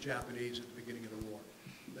fight the Japanese at the beginning of the war.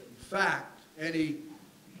 That in fact, any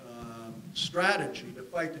strategy to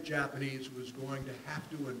fight the Japanese was going to have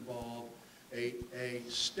to involve a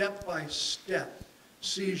step-by-step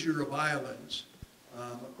seizure of islands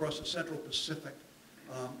across the Central Pacific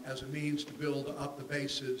as a means to build up the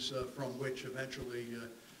bases from which eventually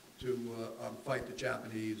to fight the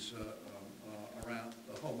Japanese around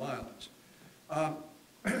the home islands.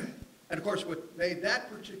 And of course, what made that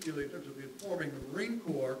particularly, in terms of informing the Marine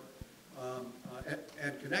Corps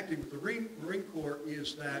and connecting with the Marine Corps,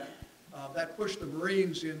 is that that pushed the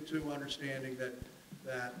Marines into understanding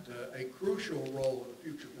that a crucial role in the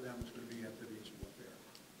future for them was going to be amphibious warfare.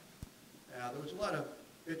 Now, there was a lot of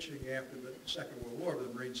bitching after the Second World War of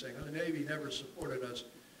the Marines saying, oh, the Navy never supported us.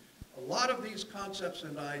 A lot of these concepts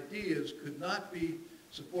and ideas could not be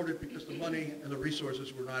supported because the money and the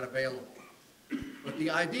resources were not available. But the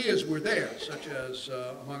ideas were there, such as,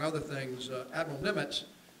 among other things, Admiral Nimitz,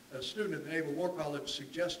 a student at the Naval War College,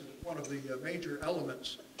 suggested that one of the major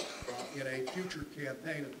elements in a future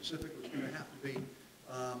campaign in the Pacific was going to have to be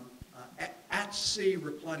at-sea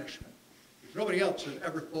replenishment, which nobody else had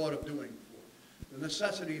ever thought of doing before. The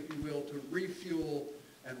necessity, if you will, to refuel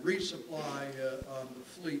and resupply the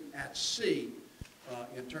fleet at sea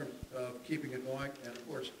in terms of keeping it going. And of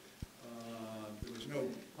course, there was no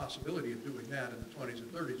possibility of doing that in the 20s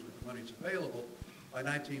and 30s with the monies available. By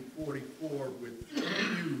 1944, with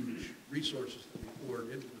huge resources that we poured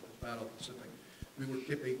into the Battle of the Pacific, we were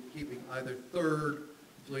keeping either third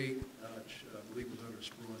fleet, which I believe was under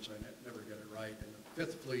Spruance, I never get it right, and the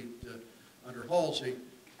fifth fleet under Halsey,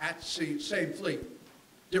 at sea, same fleet,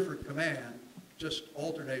 different command, just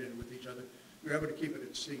alternated with each other. We were able to keep it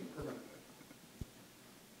at sea permanently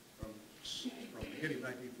from the beginning of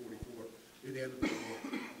 1944 to the end of the war.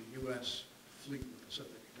 The U.S. fleet in the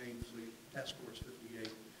Pacific, main fleet, Task Force 58,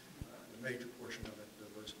 the major portion of it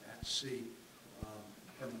was at sea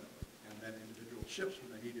permanently. And then individual ships, when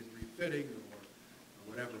they needed refitting or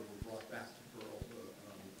whatever, were brought back to Pearl to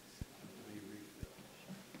be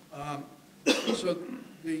refitted. So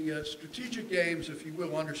the strategic aims, if you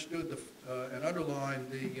will, understood and underlined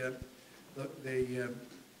the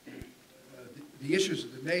issues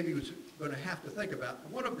that the Navy was going to have to think about.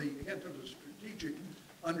 And one of the, again, in terms of strategic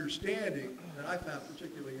understanding that I found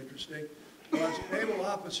particularly interesting was naval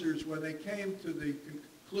officers, when they came to the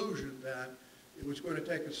conclusion that it was going to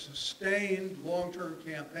take a sustained long-term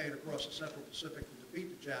campaign across the Central Pacific to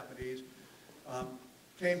defeat the Japanese,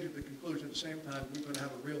 came to the conclusion at the same time we're going to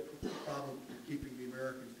have a real problem keeping the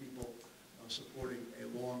American people supporting a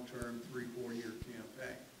long-term 3-4-year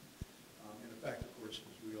campaign. And in fact, of course,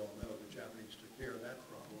 as we all know, the Japanese took care of that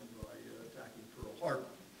problem by attacking Pearl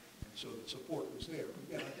Harbor. And so the support was there.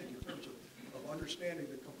 Again, I think in terms of understanding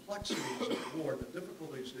the complexities of the war, the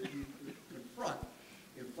difficulties that you confront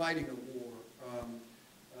in fighting a war,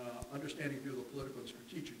 understanding through the political and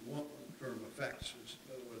strategic long-term effects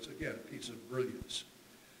was, again, a piece of brilliance.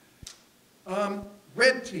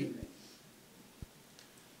 Red teaming.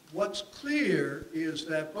 What's clear is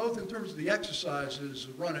that both in terms of the exercises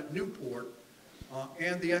run at Newport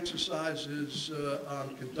and the exercises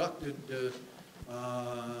conducted, the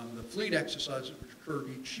fleet exercises which occurred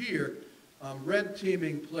each year, red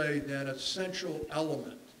teaming played an essential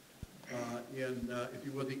element in, if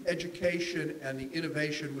you will, the education and the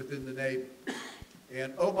innovation within the Navy.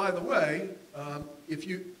 And oh, by the way, if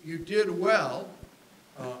you did well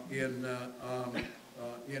in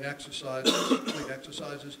exercises, fleet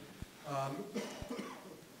exercises,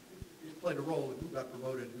 it played a role in who got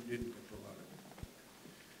promoted and who didn't get promoted.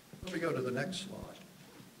 Let me go to the next slide.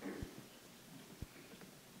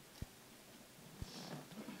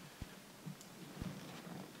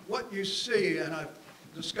 What you see, and I've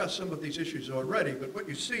discussed some of these issues already, but what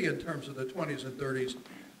you see in terms of the 20s and 30s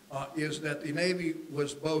is that the Navy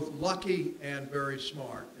was both lucky and very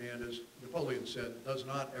smart. And as Napoleon said, it does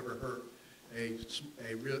not ever hurt a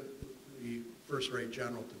first-rate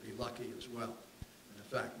general to be lucky as well. And in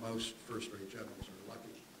fact, most first-rate generals are lucky.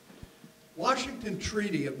 Washington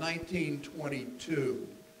Treaty of 1922,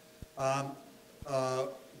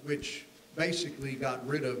 which basically got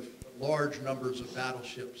rid of large numbers of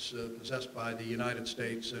battleships possessed by the United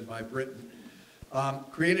States and by Britain,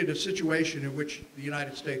 created a situation in which the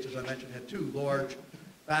United States, as I mentioned, had 2 large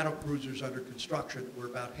battle cruisers under construction that were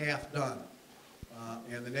about half done.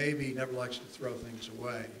 And the Navy never likes to throw things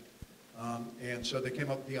away. And so they came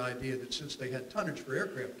up with the idea that since they had tonnage for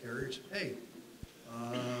aircraft carriers, hey,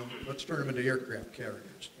 let's turn them into aircraft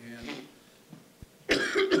carriers.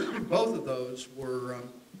 And both of those were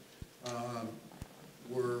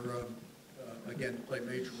again, played a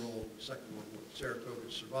major role in the Second World War. Saratoga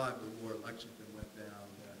survived the war. Lexington went down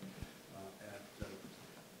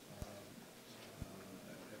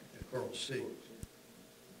at Coral Sea.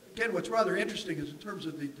 Again, what's rather interesting is in terms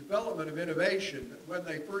of the development of innovation, when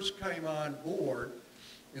they first came on board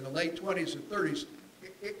in the late 20s and 30s,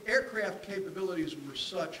 aircraft capabilities were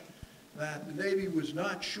such that the Navy was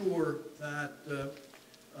not sure that,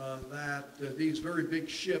 these very big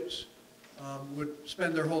ships would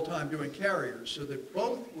spend their whole time doing carriers, so that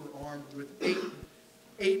both were armed with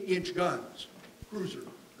 8-inch guns, cruiser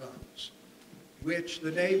guns, which the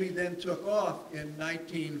Navy then took off in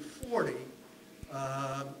 1940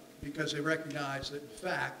 because they recognized that, in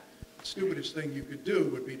fact, the stupidest thing you could do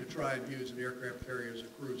would be to try and use an aircraft carrier as a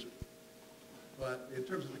cruiser. But in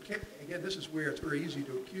terms of the, again, this is where it's very easy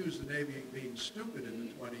to accuse the Navy of being stupid in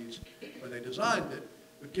the 20s when they designed it.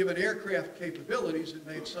 But given aircraft capabilities, it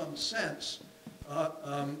made some sense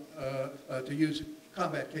to use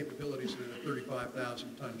combat capabilities that a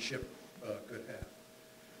 35,000-ton ship could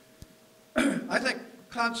have. I think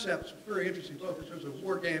concepts, very interesting, both in terms of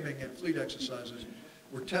wargaming and fleet exercises,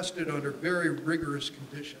 were tested under very rigorous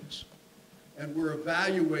conditions and were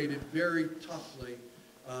evaluated very toughly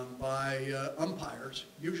by umpires,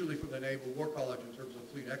 usually from the Naval War College in terms of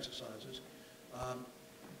fleet exercises.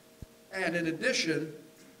 And in addition,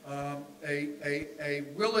 a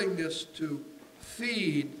willingness to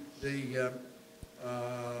feed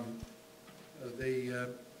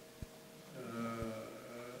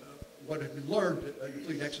what had been learned in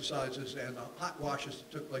fleet exercises and hot washes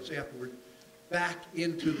that took place afterward back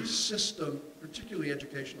into the system, particularly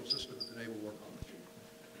educational system at the Naval War College.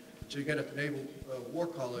 So you get at the Naval War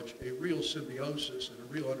College a real symbiosis and a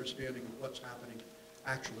real understanding of what's happening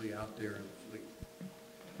actually out there in the fleet.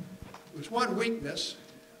 There's one weakness.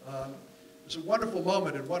 It's a wonderful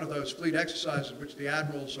moment in one of those fleet exercises in which the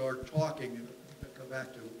admirals are talking, and I'll come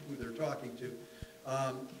back to who they're talking to.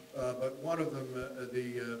 But one of them,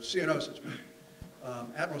 the CNO says,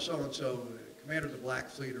 Admiral so-and-so, commander of the Black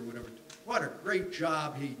Fleet or whatever, what a great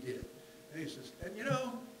job he did. And he says, and you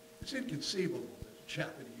know, it's inconceivable that the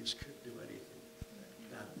Japanese could do anything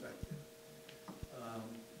that effective.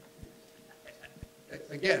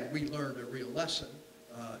 Again, we learned a real lesson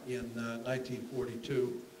in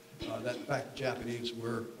 1942 that in fact the Japanese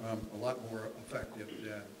were a lot more effective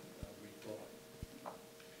than we thought.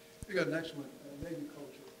 We got the next one, Navy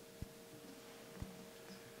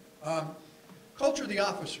culture. Culture of the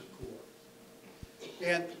officer corps.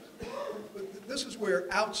 And this is where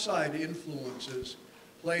outside influences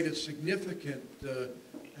played a significant,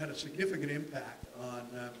 had a significant impact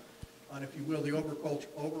on, if you will, the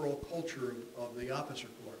overall culture of the officer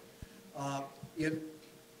corps. In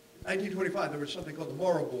 1925, there was something called the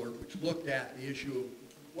Moral Board, which looked at the issue of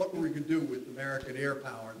what were we going to do with American air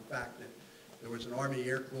power, and the fact that there was an Army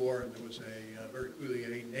Air Corps and there was very clearly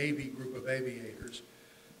a Navy group of aviators.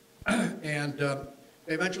 And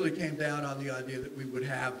they eventually came down on the idea that we would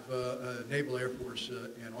have a Naval Air Force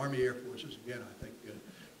and Army Air Forces, again, I think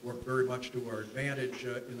worked very much to our advantage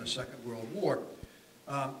in the Second World War.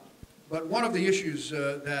 But one of the issues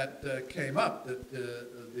that came up that the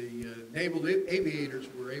naval aviators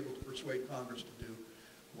were able to persuade Congress to do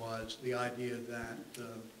was the idea that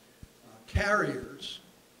carriers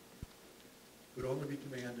could only be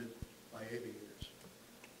commanded by aviators,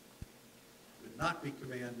 could not be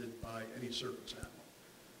commanded by any surface admiral.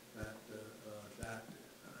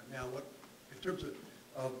 Now, what in terms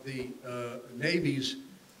of the Navy's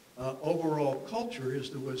overall culture is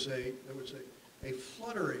there was a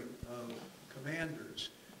fluttering of commanders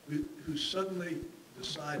who suddenly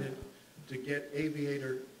decided to get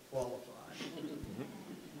aviator qualified.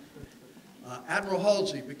 Admiral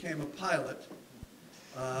Halsey became a pilot,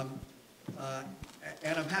 and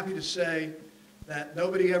I'm happy to say that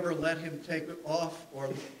nobody ever let him take off or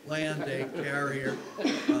land a carrier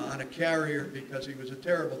on a carrier because he was a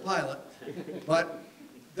terrible pilot. But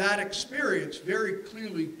that experience very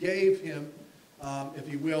clearly gave him, if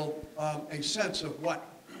you will, a sense of what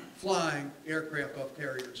flying aircraft off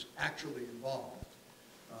carriers actually involved.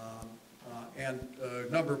 And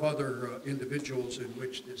a number of other individuals in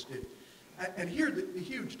which this did. And here the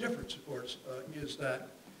huge difference, of course, is that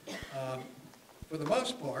for the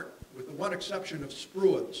most part, with the one exception of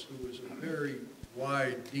Spruance, who was a very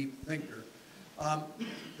wide, deep thinker,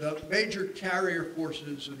 the major carrier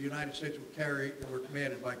forces of the United States were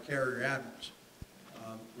commanded by carrier admirals.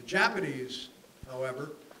 The Japanese,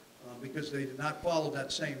 however, because they did not follow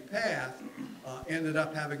that same path, ended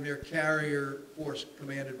up having their carrier force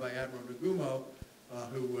commanded by Admiral Nagumo,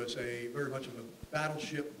 who was very much of a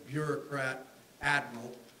battleship bureaucrat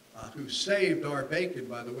admiral, who saved our bacon,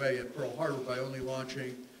 by the way, at Pearl Harbor by only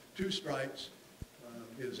launching 2 strikes.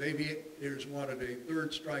 His aviators wanted a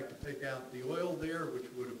 3rd strike to take out the oil there, which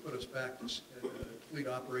would have put us back to fleet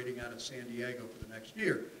operating out of San Diego for the next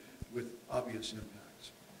year, with obvious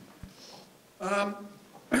impacts.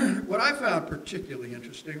 What I found particularly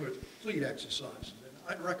interesting was fleet exercises, and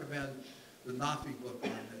I'd recommend the NAFI book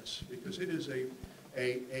on this, because it is a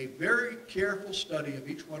very careful study of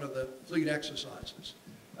each one of the fleet exercises.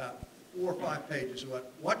 4 or 5 pages of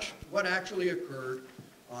what actually occurred.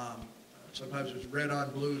 Sometimes it was red on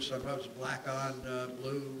blue, sometimes black on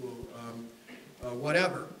blue,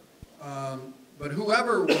 whatever. But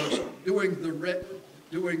whoever was doing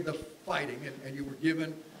the fighting, and you were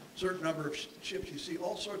given a certain number of ships, you see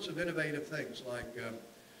all sorts of innovative things, like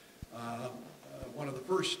one of the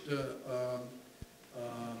first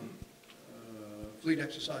fleet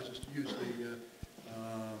exercises to use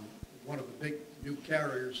one of the big new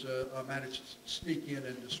carriers managed to sneak in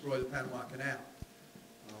and destroy the Panama Canal.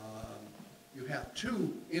 You have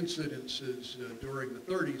 2 incidences during the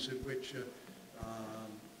 30s in which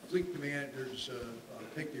fleet commanders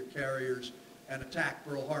take their carriers and attack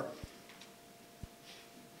Pearl Harbor.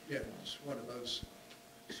 Yeah, it's one of those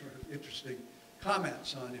sort of interesting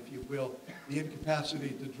comments on, if you will, the incapacity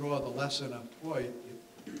to draw the lesson of, boy,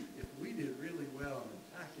 if we did really well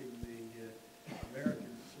in attacking the American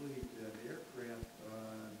fleet aircraft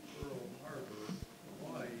on Pearl Harbor,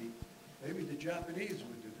 Hawaii, maybe the Japanese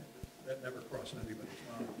would do that. That never crossed anybody's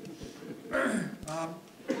mind.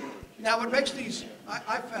 Now, what makes these,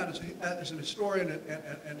 I found as an historian and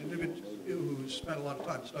an individual who spent a lot of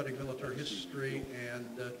time studying military history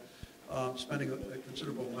and spending a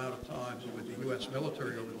considerable amount of time with the U.S.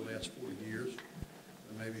 military over the last 40 years,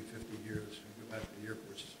 or maybe 50 years, go back to the Air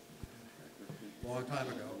Force a long time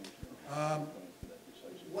ago.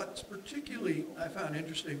 What's particularly I found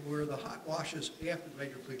interesting were the hot washes after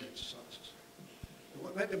major fleet exercises. And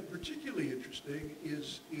what made them particularly interesting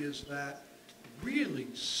is that really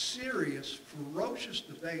serious, ferocious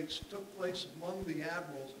debates took place among the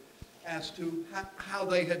admirals as to how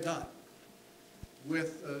they had done.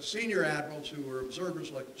 With senior admirals who were observers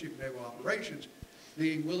like the Chief of Naval Operations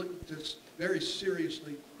being willing to very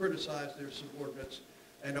seriously criticize their subordinates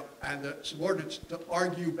and the subordinates to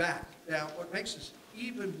argue back. Now, what makes this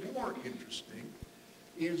even more interesting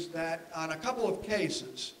is that on a couple of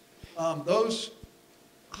cases, those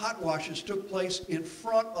hot washes took place in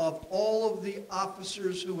front of all of the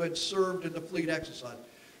officers who had served in the fleet exercise.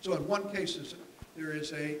 So in one case, there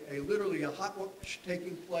is literally a hot wash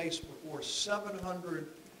taking place before 700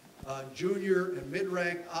 junior and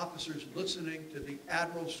mid-rank officers listening to the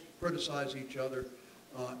admirals criticize each other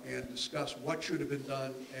and discuss what should have been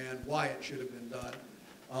done and why it should have been done.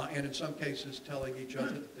 And in some cases telling each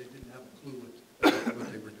other that they didn't have a clue what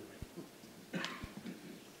they were doing.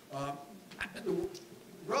 The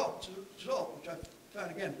result, which I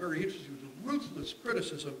found again very interesting, was a ruthless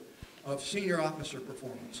criticism of senior officer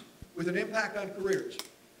performance with an impact on careers.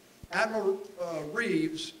 Admiral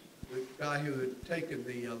Reeves, the guy who had taken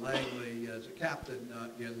the Langley as a captain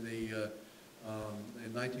in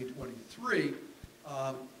 1923,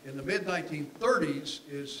 in the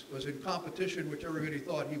mid-1930s was in competition, which everybody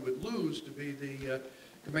thought he would lose, to be the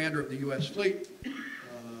commander of the U.S. fleet,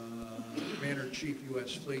 Commander-in-Chief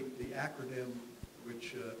U.S. fleet, the acronym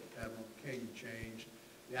which Admiral King changed.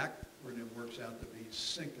 The acronym works out to be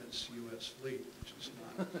SINCUS U.S. fleet, which is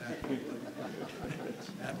not exactly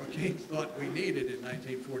what Admiral King thought we needed in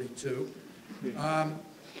 1942.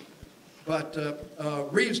 But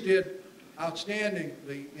Reeves did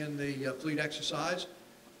outstandingly in the fleet exercise,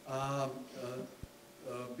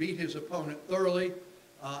 beat his opponent thoroughly,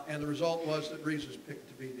 and the result was that Reeves was picked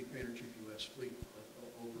to be the Commander-in-Chief U.S. fleet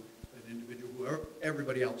over an individual who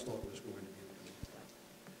everybody else thought was going to be.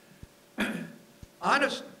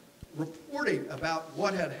 Honest reporting about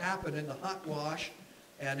what had happened in the hot wash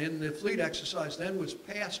and in the fleet exercise then was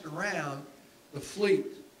passed around the fleet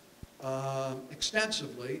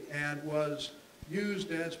extensively and was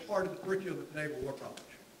used as part of the curriculum at the Naval War College.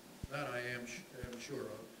 That I am sure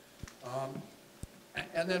of.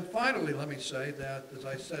 And then finally, let me say that, as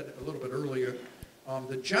I said a little bit earlier,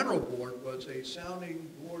 the General Board was a sounding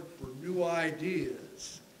board for new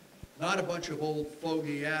ideas. Not a bunch of old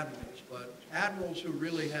fogey admirals, but admirals who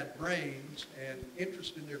really had brains and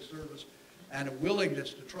interest in their service and a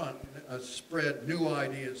willingness to try and spread new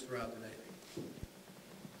ideas throughout the Navy.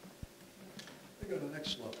 Let me go to the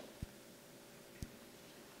next slide.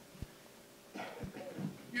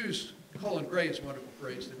 Use Colin Gray's wonderful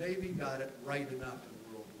phrase, the Navy got it right enough in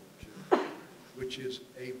World War II, which is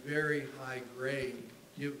a very high grade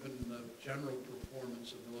given the general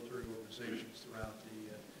performance of military organizations throughout the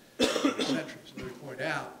centuries. Let me point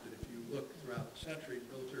out that if you look throughout the centuries,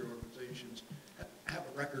 military organizations have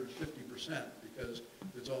a record of 50% because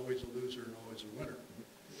there's always a loser and always a winner.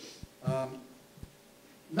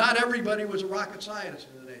 Not everybody was a rocket scientist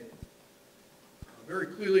in the Navy. Very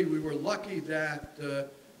clearly, we were lucky that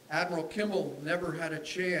Admiral Kimmel never had a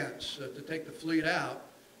chance to take the fleet out,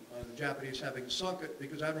 the Japanese having sunk it,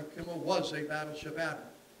 because Admiral Kimmel was a battleship admiral.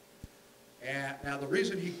 And now the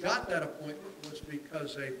reason he got that appointment was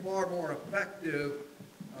because a far more effective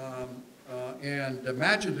and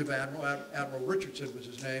imaginative admiral, Admiral Richardson was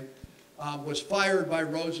his name, was fired by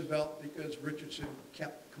Roosevelt because Richardson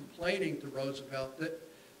kept complaining to Roosevelt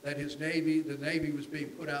that his Navy, the Navy was being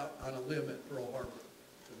put out on a limb at Pearl Harbor.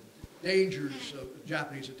 The dangers of the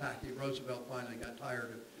Japanese attacking Roosevelt finally got tired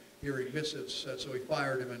of hearing missives, so he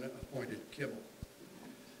fired him and appointed Kimmel.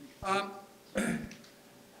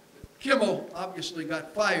 Kimmel obviously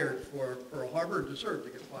got fired for Pearl Harbor, deserved to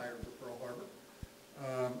get fired for Pearl Harbor,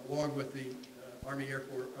 along with the Army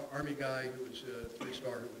guy who was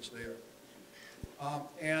three-star who was there.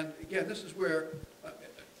 And again, this is where,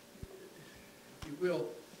 if you will,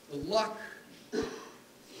 the luck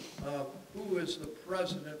of who is the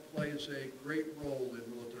president plays a great role in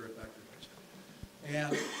military effectiveness.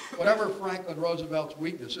 And whatever Franklin Roosevelt's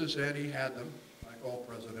weaknesses, and he had them, like all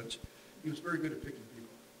presidents, he was very good at picking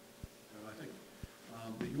people. And I think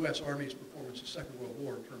the U.S. Army's performance in the Second World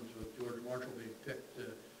War in terms of George Marshall being picked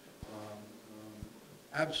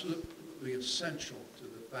absolutely essential to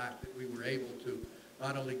the fact that we were able to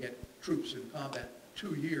not only get troops in combat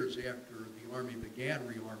 2 years after the Army began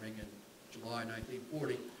rearming in July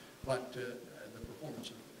 1940, but the performance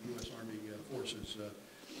of the U.S. Army forces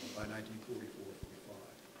by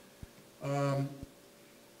 1944-45.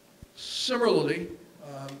 Similarly,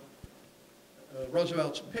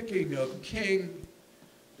 Roosevelt's picking of King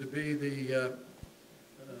to be the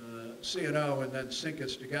CNO and then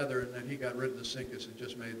Sincus together, and then he got rid of the Sincus and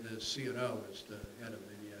just made the CNO as the head of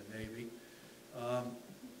the Navy.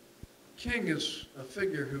 King is a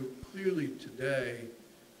figure who clearly today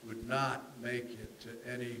would not make it to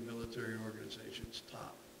any military organization's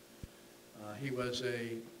top. He was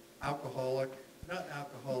a alcoholic, not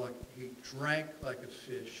alcoholic, he drank like a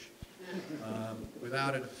fish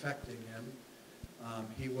without it affecting him.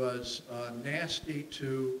 He was nasty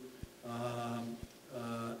to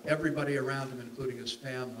everybody around him, including his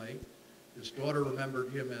family. His daughter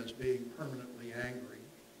remembered him as being permanently angry.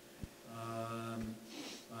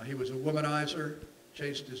 He was a womanizer,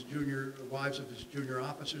 chased his wives of his junior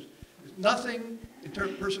officers. There's nothing in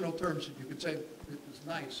personal terms that you could say that was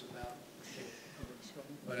nice about King.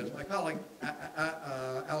 But as my colleague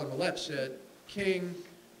Alan Millett said, King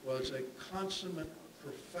was a consummate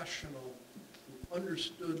professional who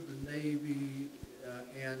understood the Navy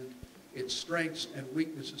and its strengths and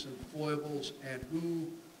weaknesses and foibles, and who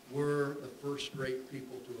were the first-rate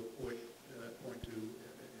people to appoint to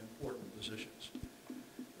important positions.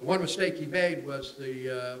 The one mistake he made was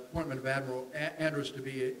the appointment of Admiral Andrews to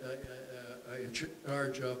be in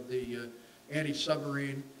charge of the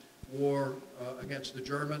anti-submarine war against the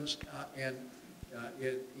Germans, and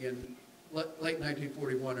in late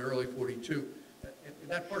 1941, early 42. And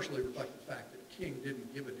that partially reflected the fact that King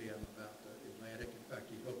didn't give a damn about the Atlantic. In fact,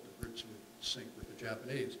 he hoped the Brits would sink with the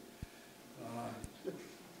Japanese.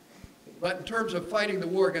 But in terms of fighting the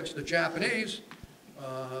war against the Japanese,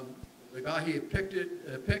 the guy he had picked,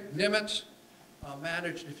 Nimitz,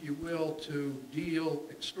 managed, if you will, to deal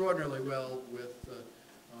extraordinarily well with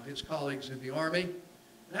his colleagues in the Army.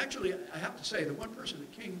 And actually, I have to say, the one person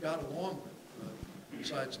that King got along with,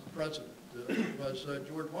 besides the president, was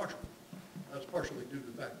George Marshall. That's partially due to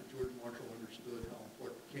the fact that George Marshall understood how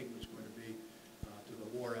important King was going to be to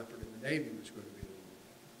the war effort, and the Navy was going to be to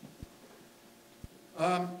the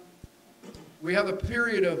war. We have a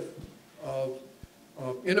period of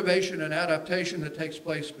innovation and adaptation that takes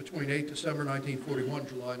place between 8 December 1941,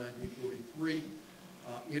 July 1943.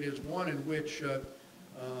 It is one in which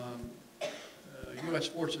U.S.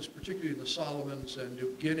 forces, particularly the Solomons and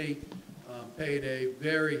New Guinea, paid a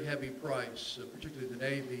very heavy price, particularly the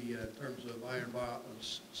Navy in terms of iron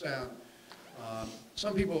sound.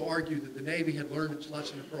 Some people argue that the Navy had learned its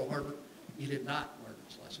lesson at Pearl Harbor. It did not learn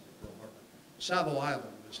its lesson at Pearl Harbor. Savo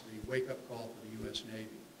Island was the wake-up call for the U.S.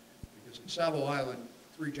 Navy, because in Savo Island,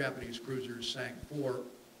 3 Japanese cruisers sank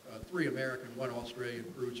 3 American, 1 Australian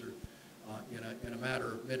cruiser in a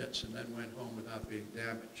matter of minutes, and then went home without being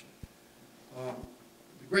damaged.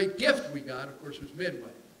 The great gift we got, of course, was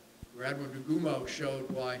Midway, where Admiral Nagumo showed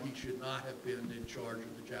why he should not have been in charge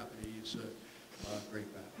of the Japanese Great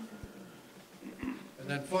Battle. And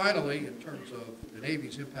then finally, in terms of the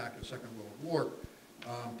Navy's impact in the Second World War,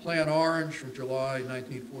 Plan Orange from July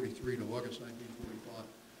 1943 to August 1945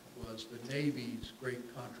 was the Navy's great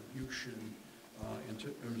contribution in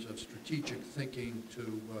terms of strategic thinking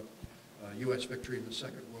to U.S. victory in the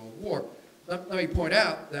Second World War. Let me point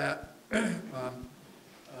out that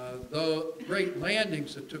the great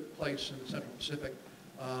landings that took place in the Central Pacific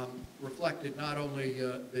reflected not only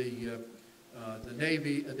the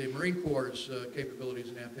Navy, the Marine Corps' capabilities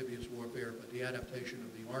in amphibious warfare, but the adaptation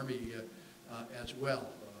of the Army as well.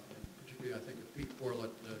 Particularly, I think of Pete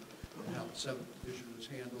Corlett and how the 7th Division was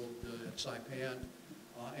handled at Saipan.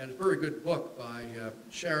 And a very good book by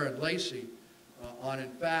Sharon Lacey on, in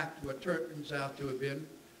fact, what turns out to have been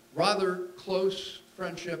rather close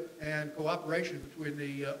friendship and cooperation between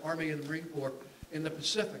the Army and the Marine Corps in the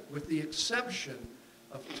Pacific, with the exception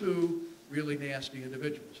of 2 really nasty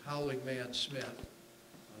individuals. Howling Mad Smith,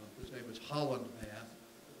 his name was Holland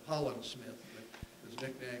Smith, but his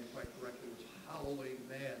nickname, quite correctly, was Howling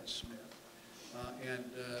Mad Smith, and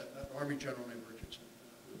an Army general named Richardson.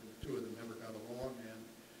 The 2 of them never got along, and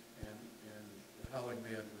Howling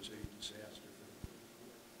Man was a disaster for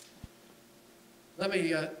the Let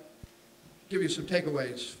me give you some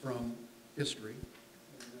takeaways from history.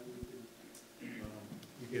 And then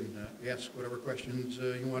you can ask whatever questions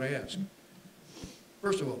you want to ask.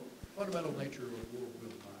 First of all, fundamental nature of war will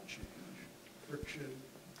not change. Friction,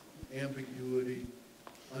 ambiguity,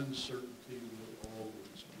 uncertainty will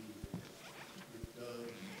always be there. It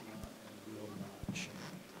does not and will not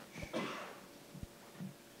change.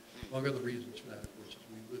 Among other reasons for that, of course, is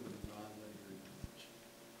we live in a nonlinear universe.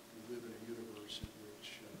 We live in a universe in which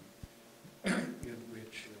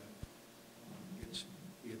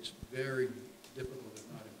it's very difficult, if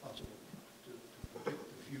not impossible, to predict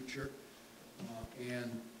the future,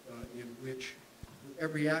 and in which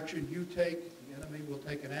every action you take, the enemy will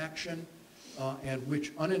take an action, and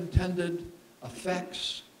which unintended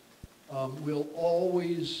effects will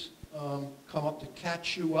always come up to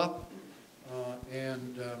catch you up,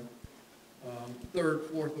 and third,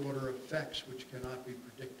 fourth order effects which cannot be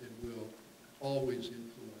predicted will always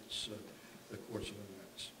influence the course of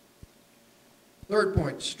events. Third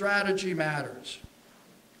point, strategy matters.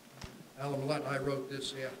 Alan Millett and I wrote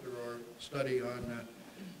this after our study on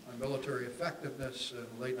military effectiveness in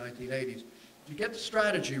the late 1980s. If you get the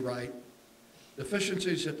strategy right,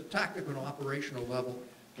 deficiencies at the tactical and operational level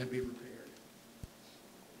can be repaired.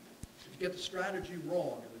 If you get the strategy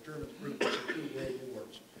wrong, and the Germans proved this in 2 world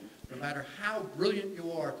wars, no matter how brilliant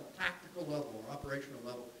you are at the tactical level or operational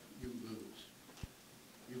level, you lose.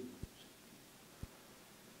 You lose.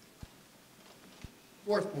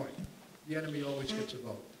 Fourth point, the enemy always gets a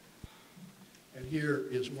vote. And here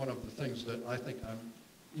is one of the things that I think I'm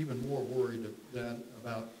even more worried than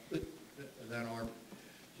our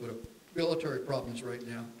sort of military problems right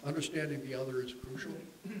now. Understanding the other is crucial.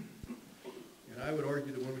 And I would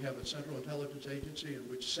argue that when we have a Central Intelligence Agency in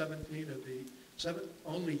which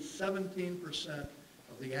only 17%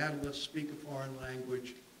 of the analysts speak a foreign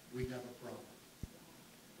language, we have a problem.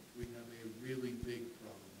 We have a really big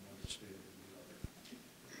problem in understanding the other.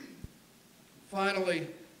 Finally,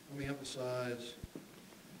 let me emphasize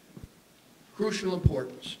crucial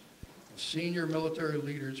importance of senior military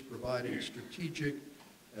leaders providing strategic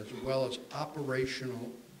as well as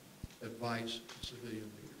operational advice to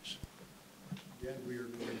civilian leaders. Again, we are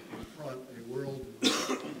going to confront a world in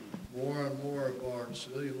which more and more of our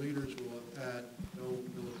civilian leaders will have had no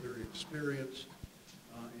military experience,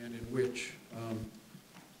 and in which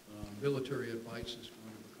military advice is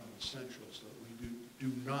going to become essential so that we do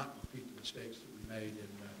not repeat the mistakes that we made in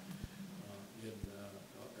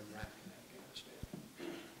Iraq and Afghanistan.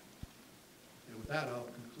 And with that, I'll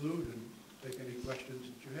conclude and take any questions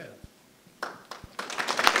that you have.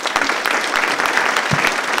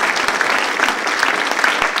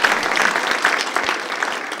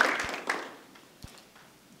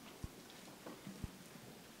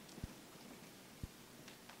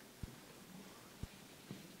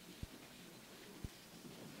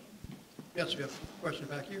 Yes, we have a question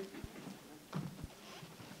back here.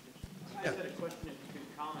 I just had a question, if you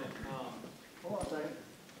could comment. Hold on a second.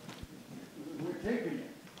 We're taping it.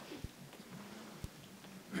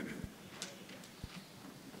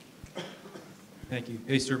 Thank you.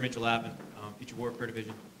 Hey, Sir Mitchell Appin, Future Warfare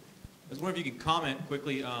Division. I was wondering if you could comment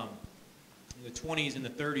quickly, in the 20s and the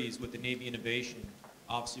 30s with the Navy innovation.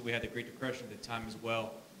 Obviously, we had the Great Depression at the time as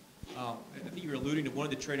well. I think you were alluding to one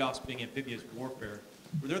of the trade-offs being amphibious warfare.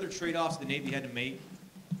 Were there other trade-offs the Navy had to make,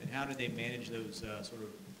 and how did they manage those sort of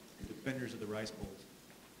defenders of the rice bowls?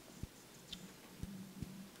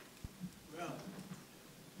 Well,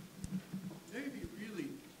 Navy really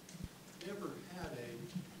never had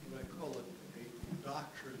what I call a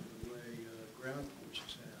doctrine the way ground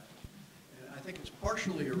forces had. And I think it's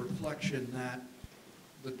partially a reflection that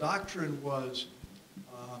the doctrine was,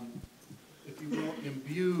 if you will,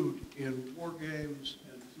 imbued in war games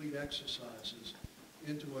and fleet exercises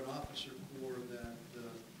into an officer corps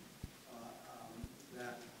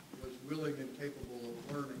that was willing and capable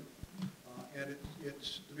of learning. And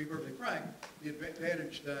it's, to be perfectly frank, the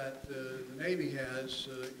advantage that the Navy has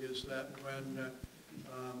is that when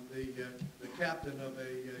the captain of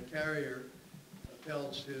a carrier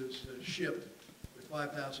tells his ship with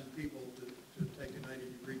 5,000 people to take a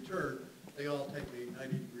 90-degree turn, they all take a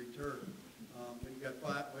 90-degree turn. When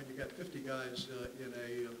you got 50 guys in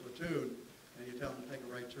a platoon, and you tell them to take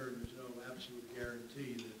a right turn, there's no absolute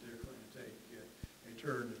guarantee that they're going to take a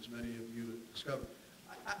turn, as many of you have discovered.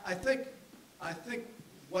 I think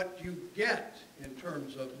what you get in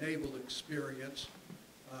terms of naval experience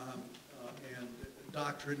and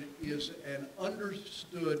doctrine is an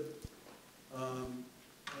understood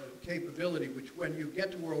capability, which when you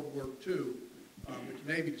get to World War II,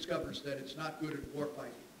 the Navy discovers that it's not good at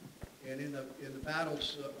warfighting. And in the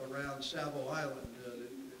battles around Savo Island,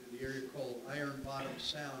 the area called Iron Bottom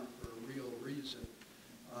Sound for a real reason,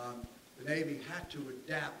 the Navy had to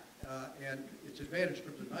adapt, and its advantage in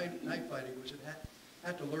terms of night fighting was it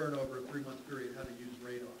had to learn over a 3-month period how to use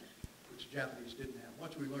radar, which the Japanese didn't have.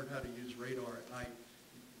 Once we learned how to use radar at night,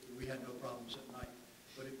 we had no problems at night.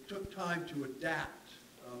 But it took time to adapt,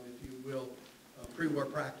 if you will, pre-war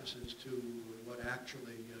practices to what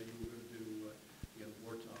actually you were going to do in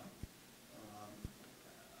wartime.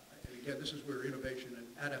 And again, this is where innovation and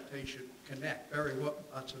adaptation connect. Barry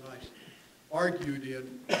Watson-Ice argued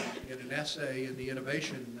in an essay in the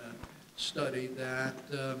innovation study that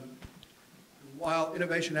while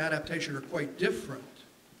innovation and adaptation are quite different,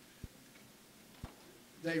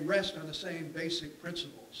 they rest on the same basic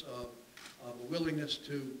principles of a willingness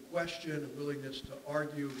to question, a willingness to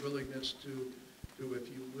argue, a willingness to if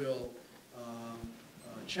you will,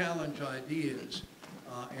 challenge ideas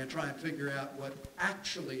and try and figure out what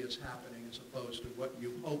actually is happening as opposed to what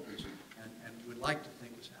you hope is and would like to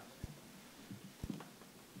think is happening.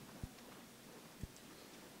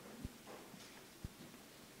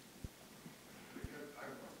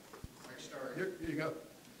 Here you go.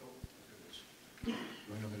 Do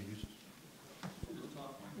I know how to use this?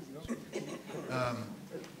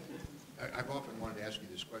 I've often wanted to ask you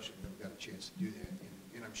this question, but never got a chance to do that.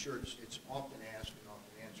 And I'm sure it's often asked and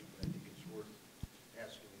often answered, but I think it's worth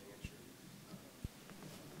asking and answering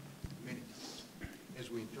many times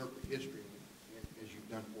as we interpret history, as you've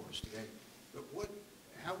done for us today. But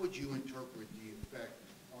how would you interpret the effect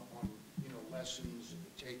on lessons and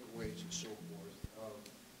takeaways and so forth of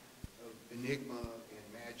enigma and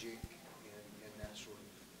magic and that sort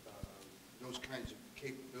of those kinds of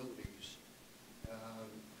capabilities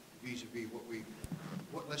vis-a-vis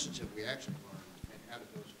what lessons have we actually learned and how did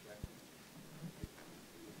those affect?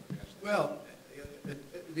 Well,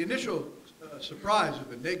 the initial surprise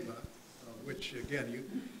of Enigma, which again,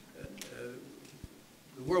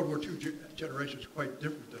 the World War II generation is quite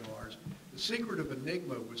different than ours. The secret of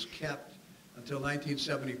Enigma was kept until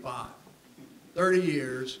 1975. 30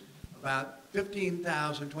 years, about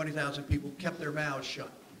 15,000, 20,000 people kept their mouths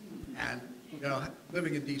shut. And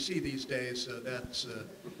living in D.C. these days, that's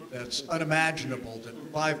unimaginable that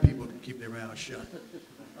 5 people can keep their mouths shut.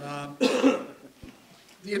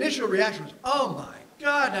 The initial reaction was, oh my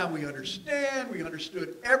God, now we understand, we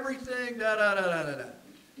understood everything, da-da-da-da-da-da.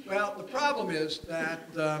 Well, the problem is that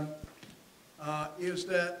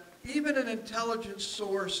even an intelligence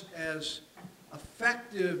source as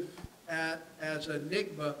effective as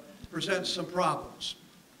Enigma presents some problems.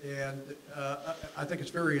 And I think it's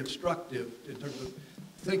very instructive in terms of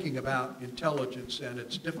thinking about intelligence and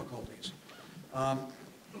its difficulties. I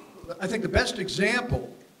think the best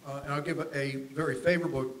example, and I'll give a very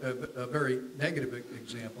favorable, a very negative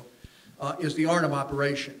example, is the Arnhem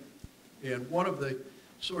operation. And one of the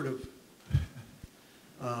sort of,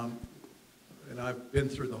 and I've been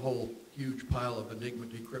through the whole huge pile of Enigma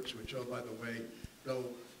decrypts, which, oh, by the way, go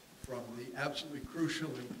from the absolutely crucial,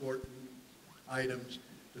 important items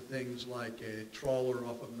to things like a trawler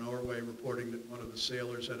off of Norway reporting that one of the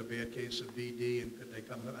sailors had a bad case of VD and could they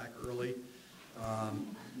come back early.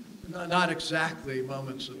 Not exactly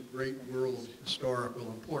moments of great world historical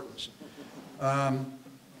importance. On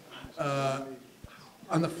the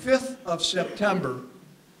 5th of September,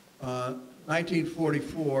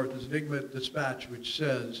 1944, there's an Enigma dispatch which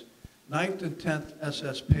says 9th and 10th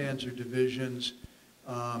SS Panzer Divisions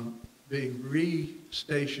being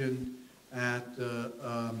restationed at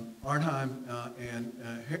Arnhem and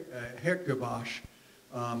Herkebash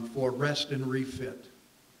for rest and refit.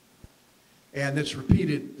 And it's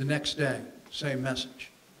repeated the next day, same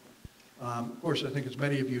message. Of course, I think as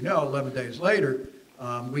many of you know, 11 days later,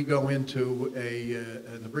 we go into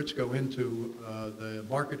and the Brits go into the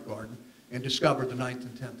Market Garden and discover the 9th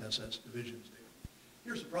and 10th SS Divisions there.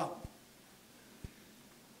 Here's the problem.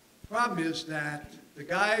 The problem is that the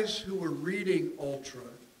guys who were reading Ultra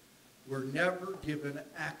were never given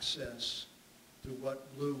access to what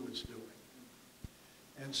Blue was doing.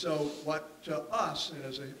 And so what to us, and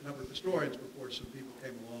as a number of historians before some people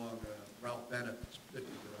came along, Ralph Bennett was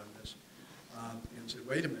particular on this, and said,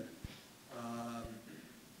 wait a minute.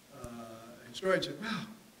 Historians said, well,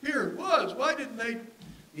 here it was. Why didn't they?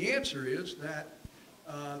 The answer is that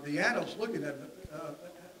the annals looking at it,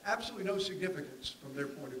 absolutely no significance from their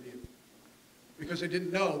point of view, because they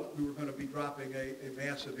didn't know we were going to be dropping a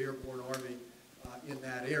massive airborne army in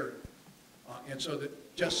that area. And so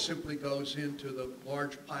that just simply goes into the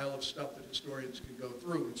large pile of stuff that historians can go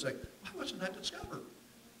through and say, why wasn't that discovered?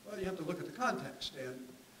 Well, you have to look at the context. And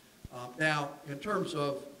Now, in terms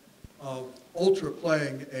of Ultra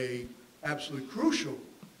playing a absolutely crucial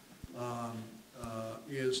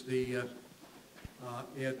is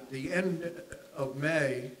at the end of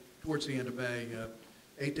May, towards the end of May,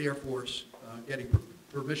 8th Air Force getting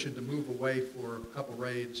permission to move away for a couple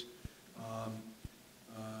raids on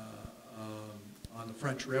the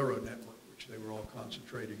French railroad network, which they were all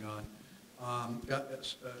concentrating on.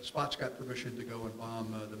 Spots got permission to go and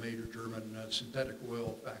bomb the major German synthetic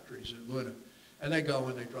oil factories in Luna. And they go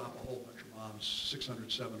and they drop a whole bunch of bombs,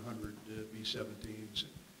 600, 700 B-17s.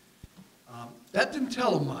 That didn't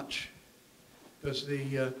tell them much, because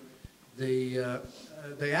they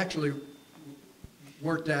actually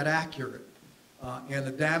weren't that accurate, and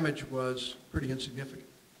the damage was pretty insignificant.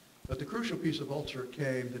 But the crucial piece of Ulster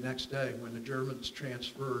came the next day when the Germans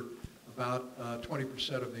transferred about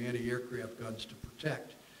 20% of the anti-aircraft guns to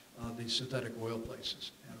protect these synthetic oil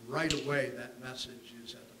places. And right away, that message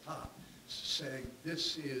is at the top, saying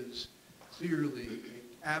this is clearly an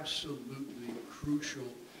absolutely crucial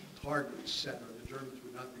target set, or the Germans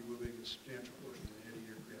would not be moving a substantial portion of the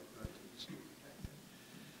anti-aircraft guns to the sea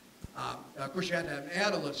protected. Of course, you had to have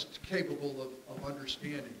analysts capable of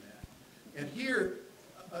understanding that. And here,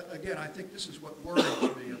 again, I think this is what worries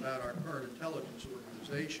me about our current intelligence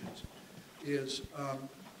organizations, is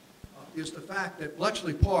the fact that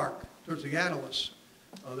Bletchley Park, towards the analysts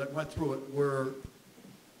that went through it, were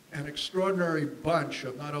an extraordinary bunch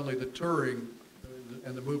of not only the Turing,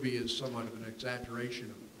 and the movie is somewhat of an exaggeration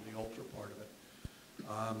of the Ultra part of it,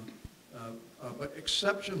 but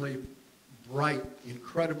exceptionally bright,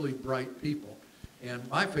 incredibly bright people. And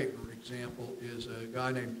my favorite example is a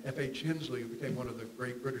guy named F.H. Hinsley, who became one of the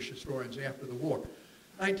great British historians after the war.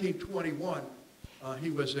 1921, he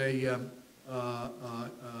was a,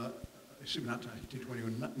 excuse me, not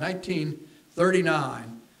 1921,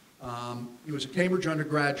 1939, he was a Cambridge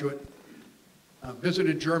undergraduate,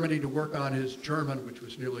 visited Germany to work on his German, which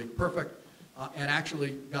was nearly perfect, and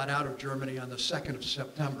actually got out of Germany on the 2nd of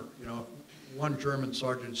September. You know, one German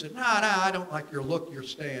sergeant said, no, I don't like your look, you're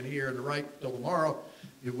staying here in the right till tomorrow.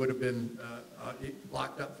 You would have been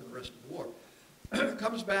locked up for the rest of the war.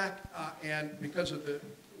 Comes back, and because of the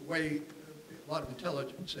way a lot of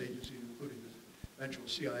intelligence agencies, including the eventual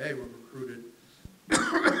CIA, were recruited,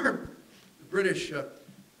 the British,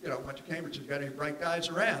 went to Cambridge and got any bright guys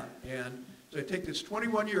around. And so they take this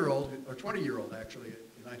 21-year-old, or 20-year-old actually,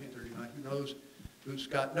 in 1939, who knows, who's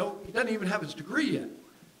got he doesn't even have his degree yet,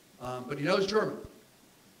 but he knows German.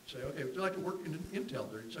 Say, okay, would you like to work in Intel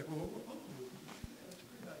there? He's like, whoa, that's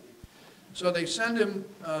a great idea. So they send him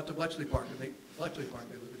to Bletchley Park, and they look and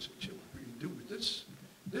say, what are you do with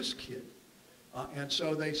this kid? And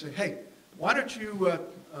so they say, hey, why don't you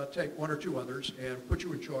take one or two others and put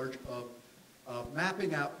you in charge of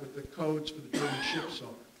mapping out what the codes for the German ships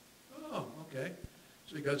are. Oh, okay.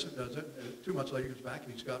 So he goes and does it. 2 months later, he comes back,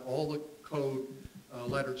 and he's got all the code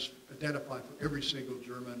letters identified for every single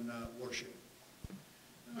German warship.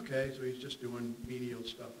 Okay, so he's just doing menial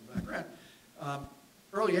stuff in the background.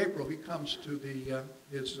 Early April, he comes to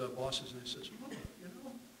his bosses and he says,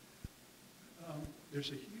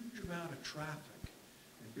 there's a huge amount of traffic,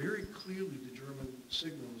 and very clearly the German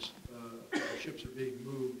signals ships are being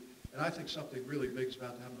moved, and I think something really big is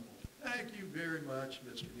about to happen. Thank you very much,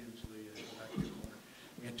 Mr. Hensley. Back in the corner.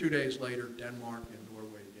 And 2 days later, Denmark and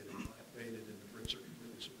Norway get invaded, and the Brits are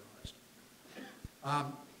completely surprised.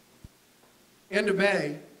 End of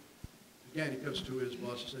May, again, he goes to his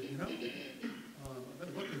boss and says, I've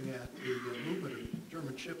been looking at the movement of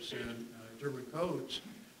German ships and German codes,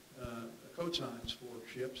 code signs for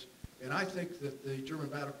ships, and I think that the German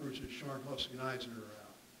battlecruisers Scharnhorst and Eisner are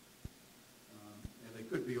out. And they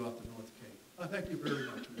could be off the North Cape. Thank you very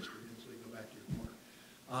much, Mr. Hensley. Go back to your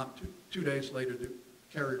corner. 2 days later, the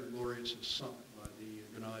carrier Glorious is sunk by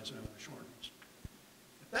the Gneisenau and the Scharnhorst.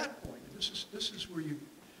 At that point, and this is where you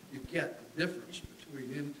get the difference between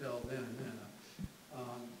Intel then and now.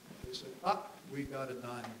 They said, we got a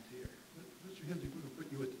diamond here. Mr. Hensley, we're going to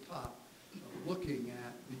put you at the top, looking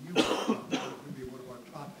at the U-boat. You're going to be one of our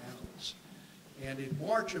top analysts. And in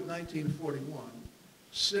March of 1941,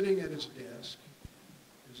 sitting at his desk,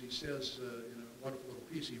 as he says in a wonderful little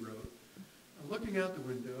piece he wrote, looking out the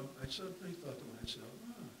window, I suddenly thought to myself,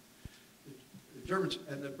 the Germans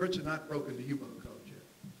and the Brits had not broken the U-boat code yet.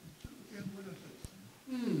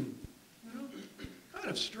 Kind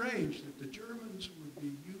of strange that the Germans would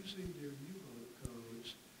be using their U-boat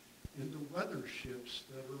codes in the weather ships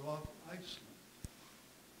that are off Iceland.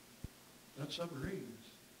 Not submarines,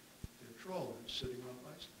 they're trawlers sitting off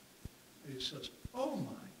Iceland. And he says, oh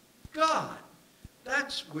my God,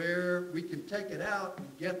 that's where we can take it out and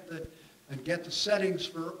get the and get the settings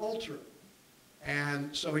for ultra. And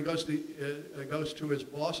so he goes to his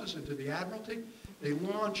bosses and to the Admiralty. They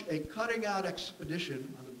launch a cutting-out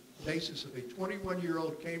expedition on the basis of a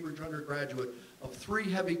 21-year-old Cambridge undergraduate of 3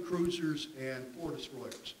 heavy cruisers and 4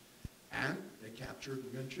 destroyers. And they captured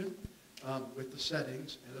München with the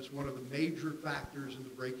settings, and that's one of the major factors in the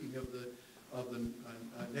breaking of the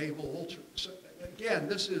naval ultra. So again,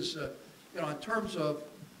 this is, in terms of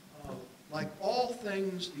like all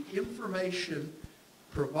things, the information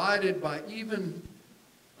provided by even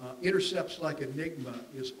intercepts like Enigma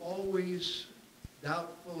is always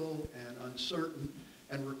doubtful and uncertain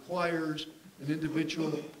and requires an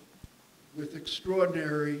individual with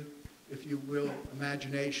extraordinary, if you will,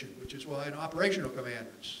 imagination, which is why operational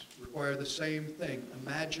commanders require the same thing,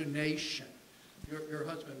 imagination. Your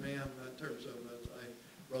husband, ma'am, in terms of,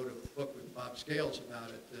 I wrote a book with Bob Scales about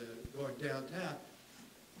it, going downtown.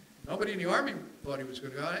 Nobody in the Army thought he was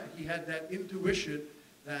going to go. He had that intuition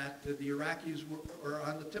that the Iraqis were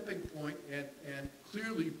on the tipping point and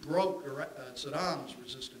clearly broke Saddam's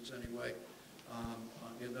resistance anyway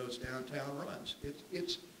in those downtown runs.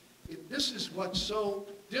 This is what's so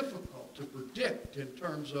difficult to predict in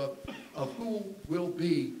terms of who will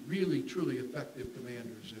be really, truly effective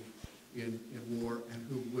commanders in war and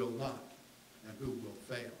who will not and who will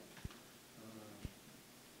fail.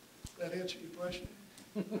 Does that answer your question?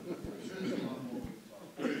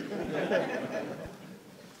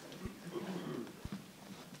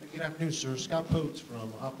 Good afternoon, sir. Scott Potes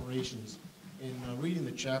from Operations. In reading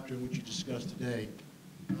the chapter in which you discussed today,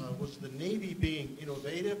 was the Navy being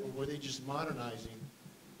innovative, or were they just modernizing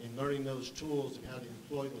and learning those tools and how to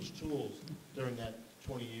employ those tools during that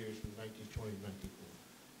 20 years from 1920 to 1940?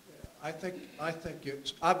 I think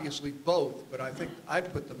it's obviously both, but I think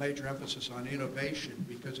I'd put the major emphasis on innovation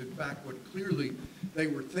because, in fact, what clearly they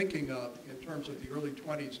were thinking of in terms of the early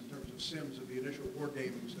 20s, in terms of Sims and the initial war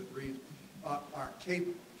gamings that read, are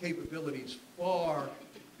capabilities far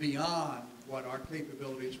beyond what our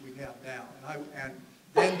capabilities we have now. And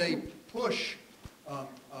then they push,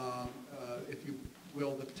 if you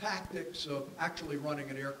will, the tactics of actually running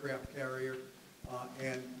an aircraft carrier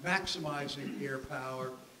and maximizing air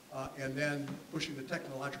power, and then pushing the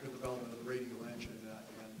technological development of the radial engine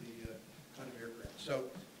and the kind of aircraft. So,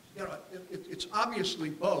 it's obviously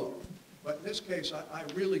both, but in this case, I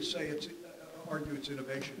really say argue it's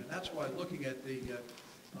innovation, and that's why looking at the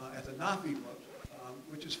NAFI book,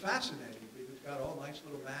 which is fascinating because it's got all nice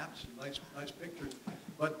little maps and nice pictures,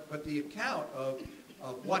 but the account of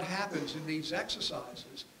what happens in these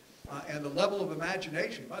exercises and the level of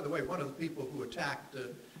imagination. By the way, one of the people who attacked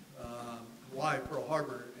Hawaii, Pearl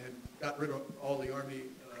Harbor, and got rid of all the Army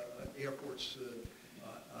Air Force,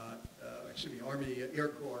 Army Air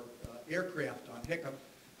Corps aircraft on Hickam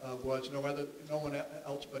was no one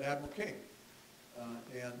else but Admiral King.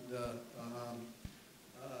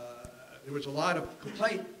 There was a lot of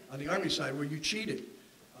complaint on the Army side where you cheated.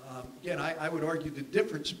 Again, I would argue the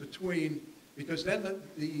difference between, because then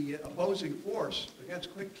the opposing force against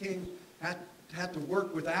King had to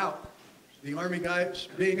work without the Army guys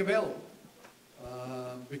being available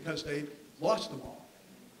because they lost them all.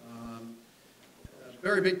 A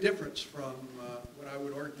very big difference from what I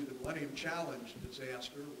would argue the Millennium Challenge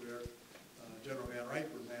disaster where General Van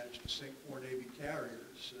Riper managed to sink 4 Navy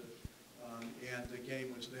carriers, and the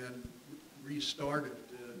game was then restarted.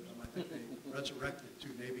 I think they resurrected 2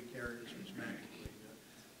 Navy carriers, which magically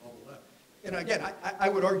all left. And again, I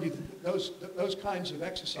would argue that those kinds of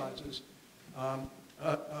exercises,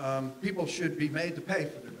 people should be made to pay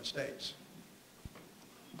for their mistakes,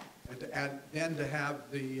 and then to have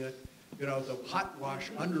the hot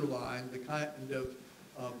wash underline the kind of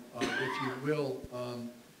if you will,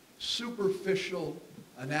 superficial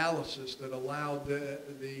analysis that allowed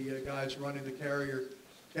the guys running the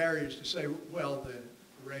carriers to say, well, the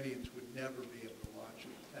Iranians would never be able to launch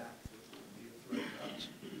an attack that would be a threat to us.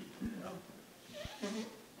 No,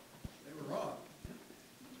 they were wrong.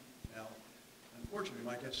 Now, unfortunately,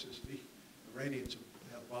 my guess is the Iranians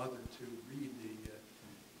have bothered to read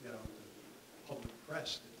the public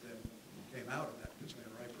press that then came out of that because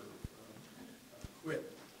Van Riper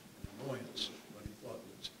quit in annoyance, but he thought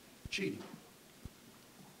it was cheating.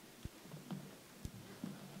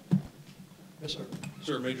 Yes, sir.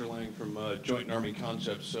 Sir, Major Lang from Joint and Army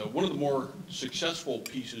Concepts. One of the more successful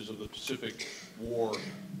pieces of the Pacific War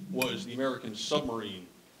was the American submarine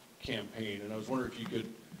campaign, and I was wondering if you could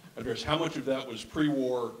address how much of that was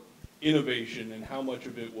pre-war innovation and how much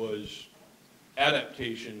of it was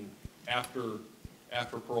adaptation after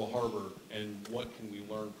Pearl Harbor, and what can we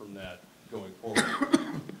learn from that going forward?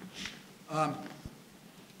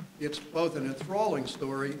 it's both an enthralling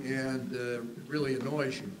story and really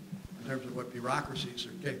annoys you in terms of what bureaucracies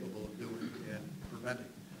are capable of doing and preventing.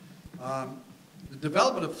 The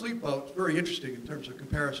development of fleet boats, very interesting in terms of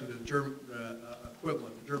comparison to the German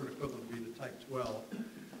equivalent. The German equivalent would be the Type 12.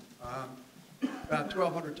 About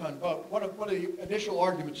 1,200-ton boat. One of the initial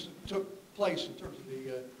arguments that took place in terms of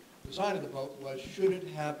the design of the boat was, should it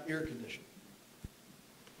have air conditioning?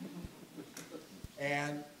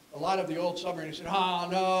 And a lot of the old submarines said, oh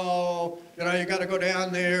no, you got to go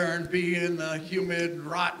down there and be in the humid,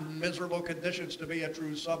 rotten, miserable conditions to be a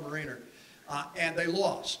true submariner. And they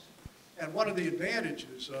lost. And one of the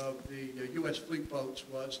advantages of the U.S. fleet boats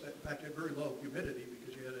was that, in fact, they had very low humidity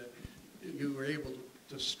because you were able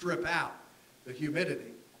to strip out the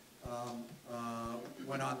humidity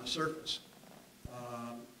when on the surface.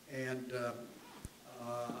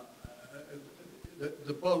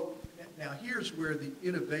 The boat, now here's where the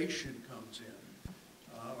innovation comes in,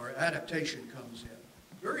 or adaptation comes in.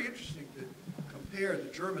 Very interesting to compare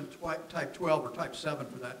the German Type 12, or Type 7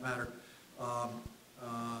 for that matter,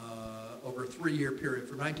 over a 3-year period,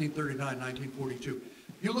 from 1939 to 1942.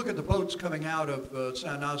 If you look at the boats coming out of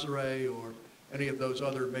Saint-Nazaire or any of those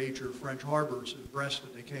other major French harbors in Brest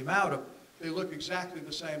that they came out of, they look exactly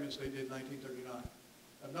the same as they did in 1939.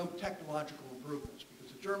 No technological improvements,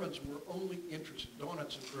 because the Germans were only interested,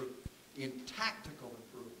 donuts improved, in tactical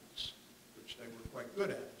improvements, which they were quite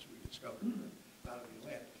good at, as we discovered out of the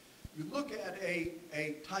Atlantic. You look at a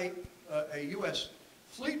U.S.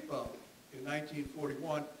 fleet boat in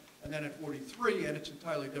 1941, and then in 43, and it's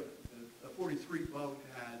entirely different. The 43 boat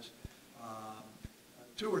has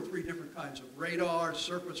 2 or 3 different kinds of radar,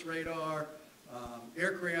 surface radar,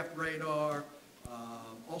 aircraft radar,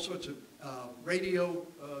 all sorts of radio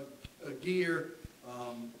gear,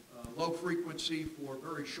 low frequency for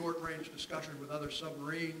very short range discussion with other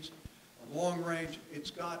submarines, long range.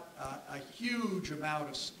 It's got a huge amount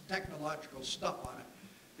of technological stuff on it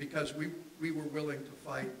because we were willing to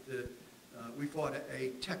fight, we fought a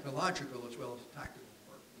technological as well as a tactical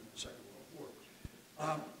war in the Second World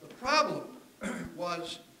War. The problem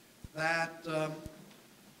was that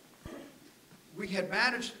we had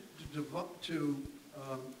managed to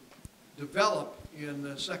develop in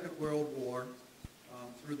the Second World War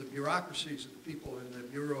through the bureaucracies of the people in the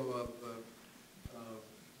Bureau of, I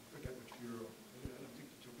forget which bureau, I don't think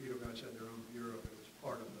the torpedo guys had their own bureau, it was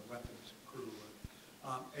part of the weapons crew,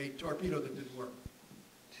 a torpedo that didn't work.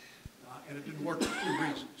 And it didn't work for 2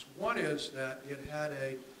 reasons. One is that it had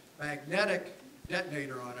a magnetic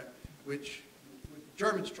detonator on it, which the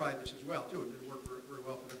Germans tried this as well, too. It didn't work very, very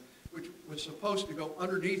well for them, which was supposed to go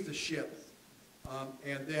underneath the ship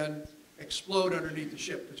and then explode underneath the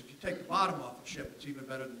ship. Because if you take the bottom off the ship, it's even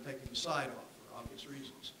better than taking the side off for obvious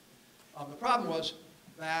reasons. The problem was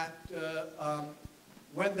that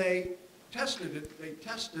when they tested it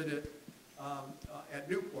at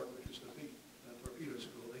Newport, which is the torpedo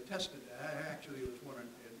school. They tested it. Actually, there was one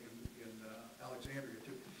in Alexandria,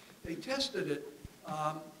 too. They tested it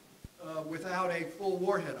without a full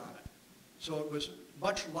warhead on it. So it was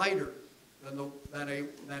much lighter than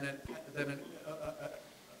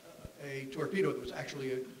a torpedo that was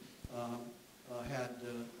actually had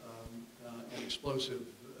an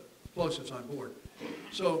explosives on board.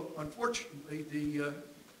 So unfortunately, the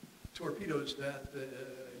torpedoes that the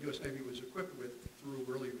U.S. Navy was equipped with through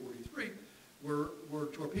early 43 were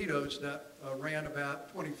torpedoes that ran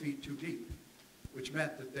about 20 feet too deep, which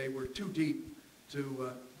meant that they were too deep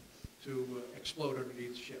to explode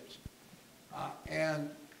underneath ships. And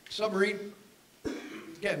submarine,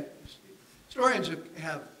 again, historians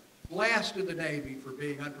have blasted the Navy for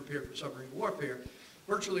being unprepared for submarine warfare.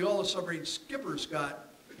 Virtually all the submarine skippers got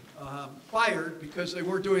fired because they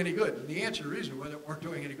weren't doing any good. And the answer, the reason why they weren't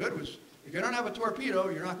doing any good was, if you don't have a torpedo,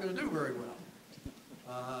 you're not going to do very well.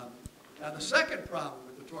 Now the second problem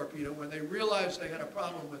with the torpedo, when they realized they had a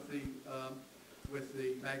problem with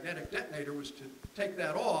the magnetic detonator, was to take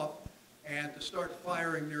that off and to start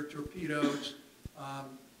firing their torpedoes at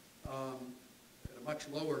a much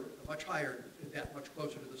lower, a much higher depth, much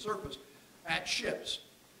closer to the surface, at ships.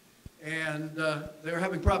 And they were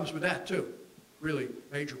having problems with that too, really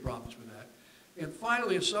major problems with that. And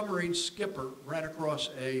finally, a submarine skipper ran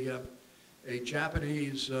across a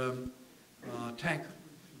Japanese tanker,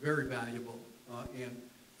 very valuable, and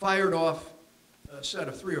fired off a set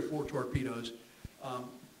of 3 or 4 torpedoes.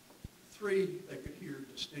 3, they could hear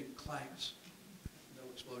distinct clanks, no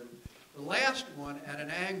explosion. The last one, at an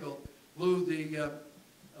angle, blew the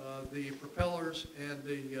propellers and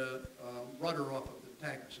the rudder off of the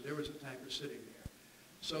tanker. So there was a tanker sitting there.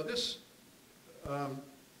 So this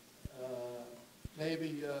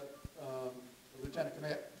Navy Lieutenant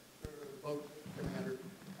boat commander,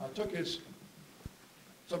 took his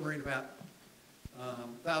submarine about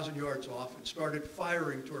 1,000 yards off and started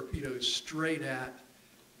firing torpedoes straight at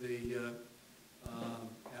the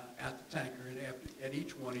tanker, and at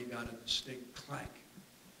each one he got a distinct clank.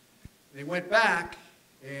 They went back,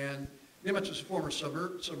 and Nimitz was a former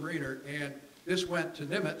submariner, and this went to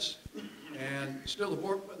Nimitz, and still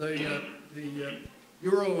the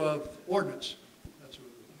Bureau of Ordnance, that's what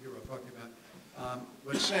the Bureau I'm talking about,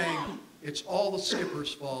 was saying it's all the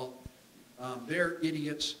skipper's fault. They're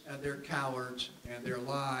idiots, and they're cowards, and they're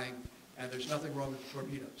lying, and there's nothing wrong with the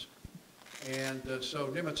torpedoes. And so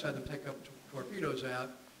Nimitz had them take up torpedoes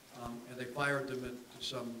out, and they fired them into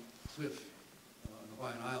some cliff in the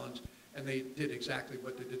Hawaiian Islands, and they did exactly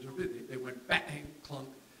what they did. They went bang, clunk,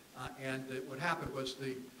 and what happened was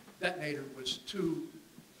the detonator was too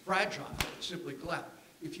fragile, it simply collapsed.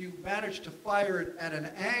 If you managed to fire it at an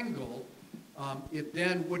angle, it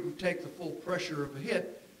then wouldn't take the full pressure of a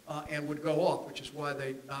hit and would go off, which is why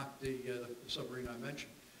they knocked the submarine I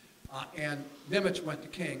mentioned. And Nimitz went to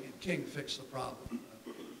King, and King fixed the problem.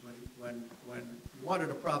 When you wanted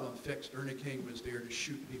a problem fixed, Ernie King was there to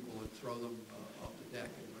shoot people and throw them off the deck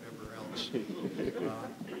and whatever else.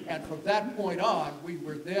 And from that point on, we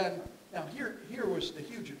were then, now here was the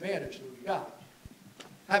huge advantage that we got.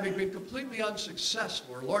 Having been completely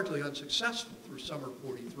unsuccessful, or largely unsuccessful through summer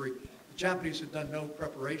 '43, the Japanese had done no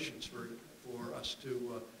preparations for us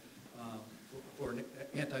for an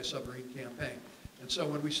anti-submarine campaign. And so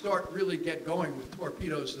when we start really get going with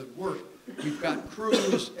torpedoes that work, we've got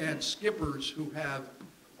crews and skippers who have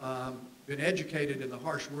been educated in the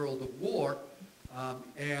harsh world of war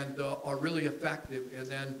and are really effective. And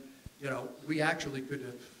then, you know, we actually could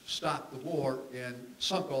have stopped the war and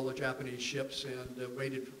sunk all the Japanese ships and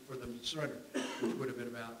waited for them to surrender, which would have been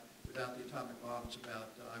about, without the atomic bombs,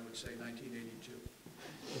 about, I would say, 1982.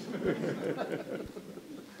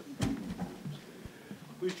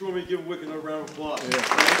 Please join me in giving Wick another round of applause. Yeah.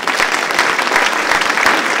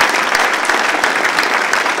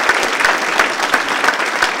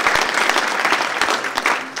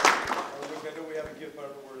 I know we have a gift, but I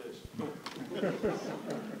don't know where it is.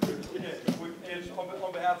 And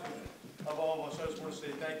on behalf of all of us, I just want to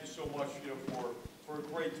say thank you so much, for a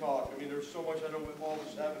great talk. I mean, there's so much I know we all of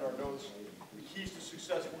us have in our notes. The keys to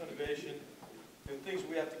successful innovation and things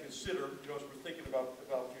we have to consider, as we're thinking about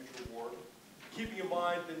future war. Keeping in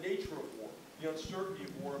mind the nature of war, the uncertainty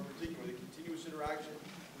of war in particular, the continuous interaction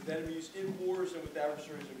with enemies in wars and with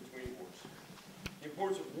adversaries in between wars. The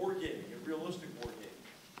importance of war gaming and realistic war gaming.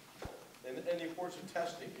 And the importance of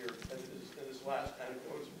testing here in this last kind of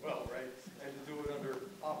goes as well, right? And to do it under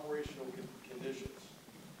operational conditions.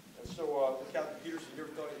 And so, Captain Peterson, you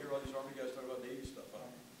ever thought you hear all these Army guys talking about Navy stuff, huh?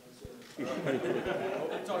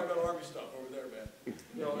 We're talking about Army stuff over there, man.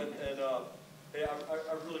 Hey,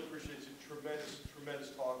 I really appreciate it. It's a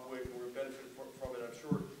tremendous talk, Wick, and we're benefiting from it. I'm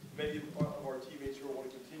sure many of our teammates here will want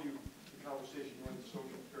to continue the conversation during the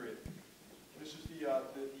social period. This is the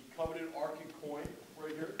coveted ARCIC coin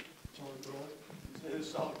right here. Solid gold. It is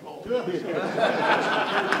solid gold.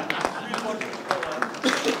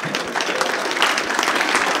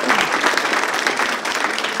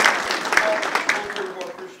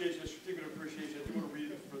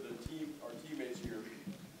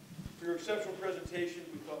 For your exceptional presentation,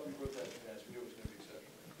 we thought we wrote that fast. We knew it was going to be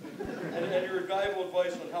exceptional. and your invaluable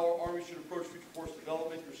advice on how our Army should approach future force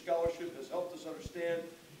development. Your scholarship has helped us understand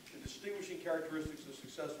the distinguishing characteristics of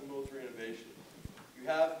successful military innovation. You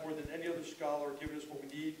have, more than any other scholar, given us what we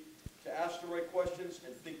need to ask the right questions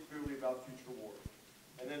and think clearly about future war.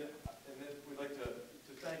 And then we'd like to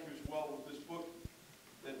thank you as well with this book.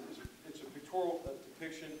 It's a pictorial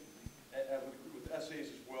depiction with essays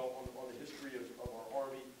as well on the history of our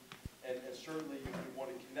Army. And certainly you want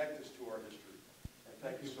to connect us to our history. And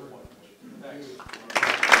thank you so much. Thanks.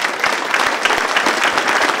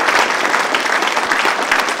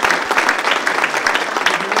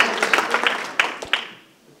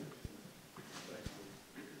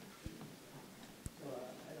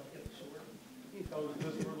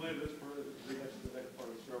 This is related. This for the next part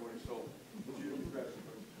of the ceremony. So, would you congrats?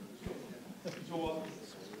 So,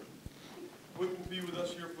 we will be with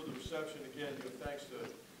us here for the reception again. Thanks to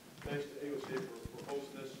AOC for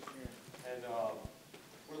hosting this. And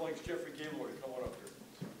we'd like Jeffrey Gaylord to come on up here.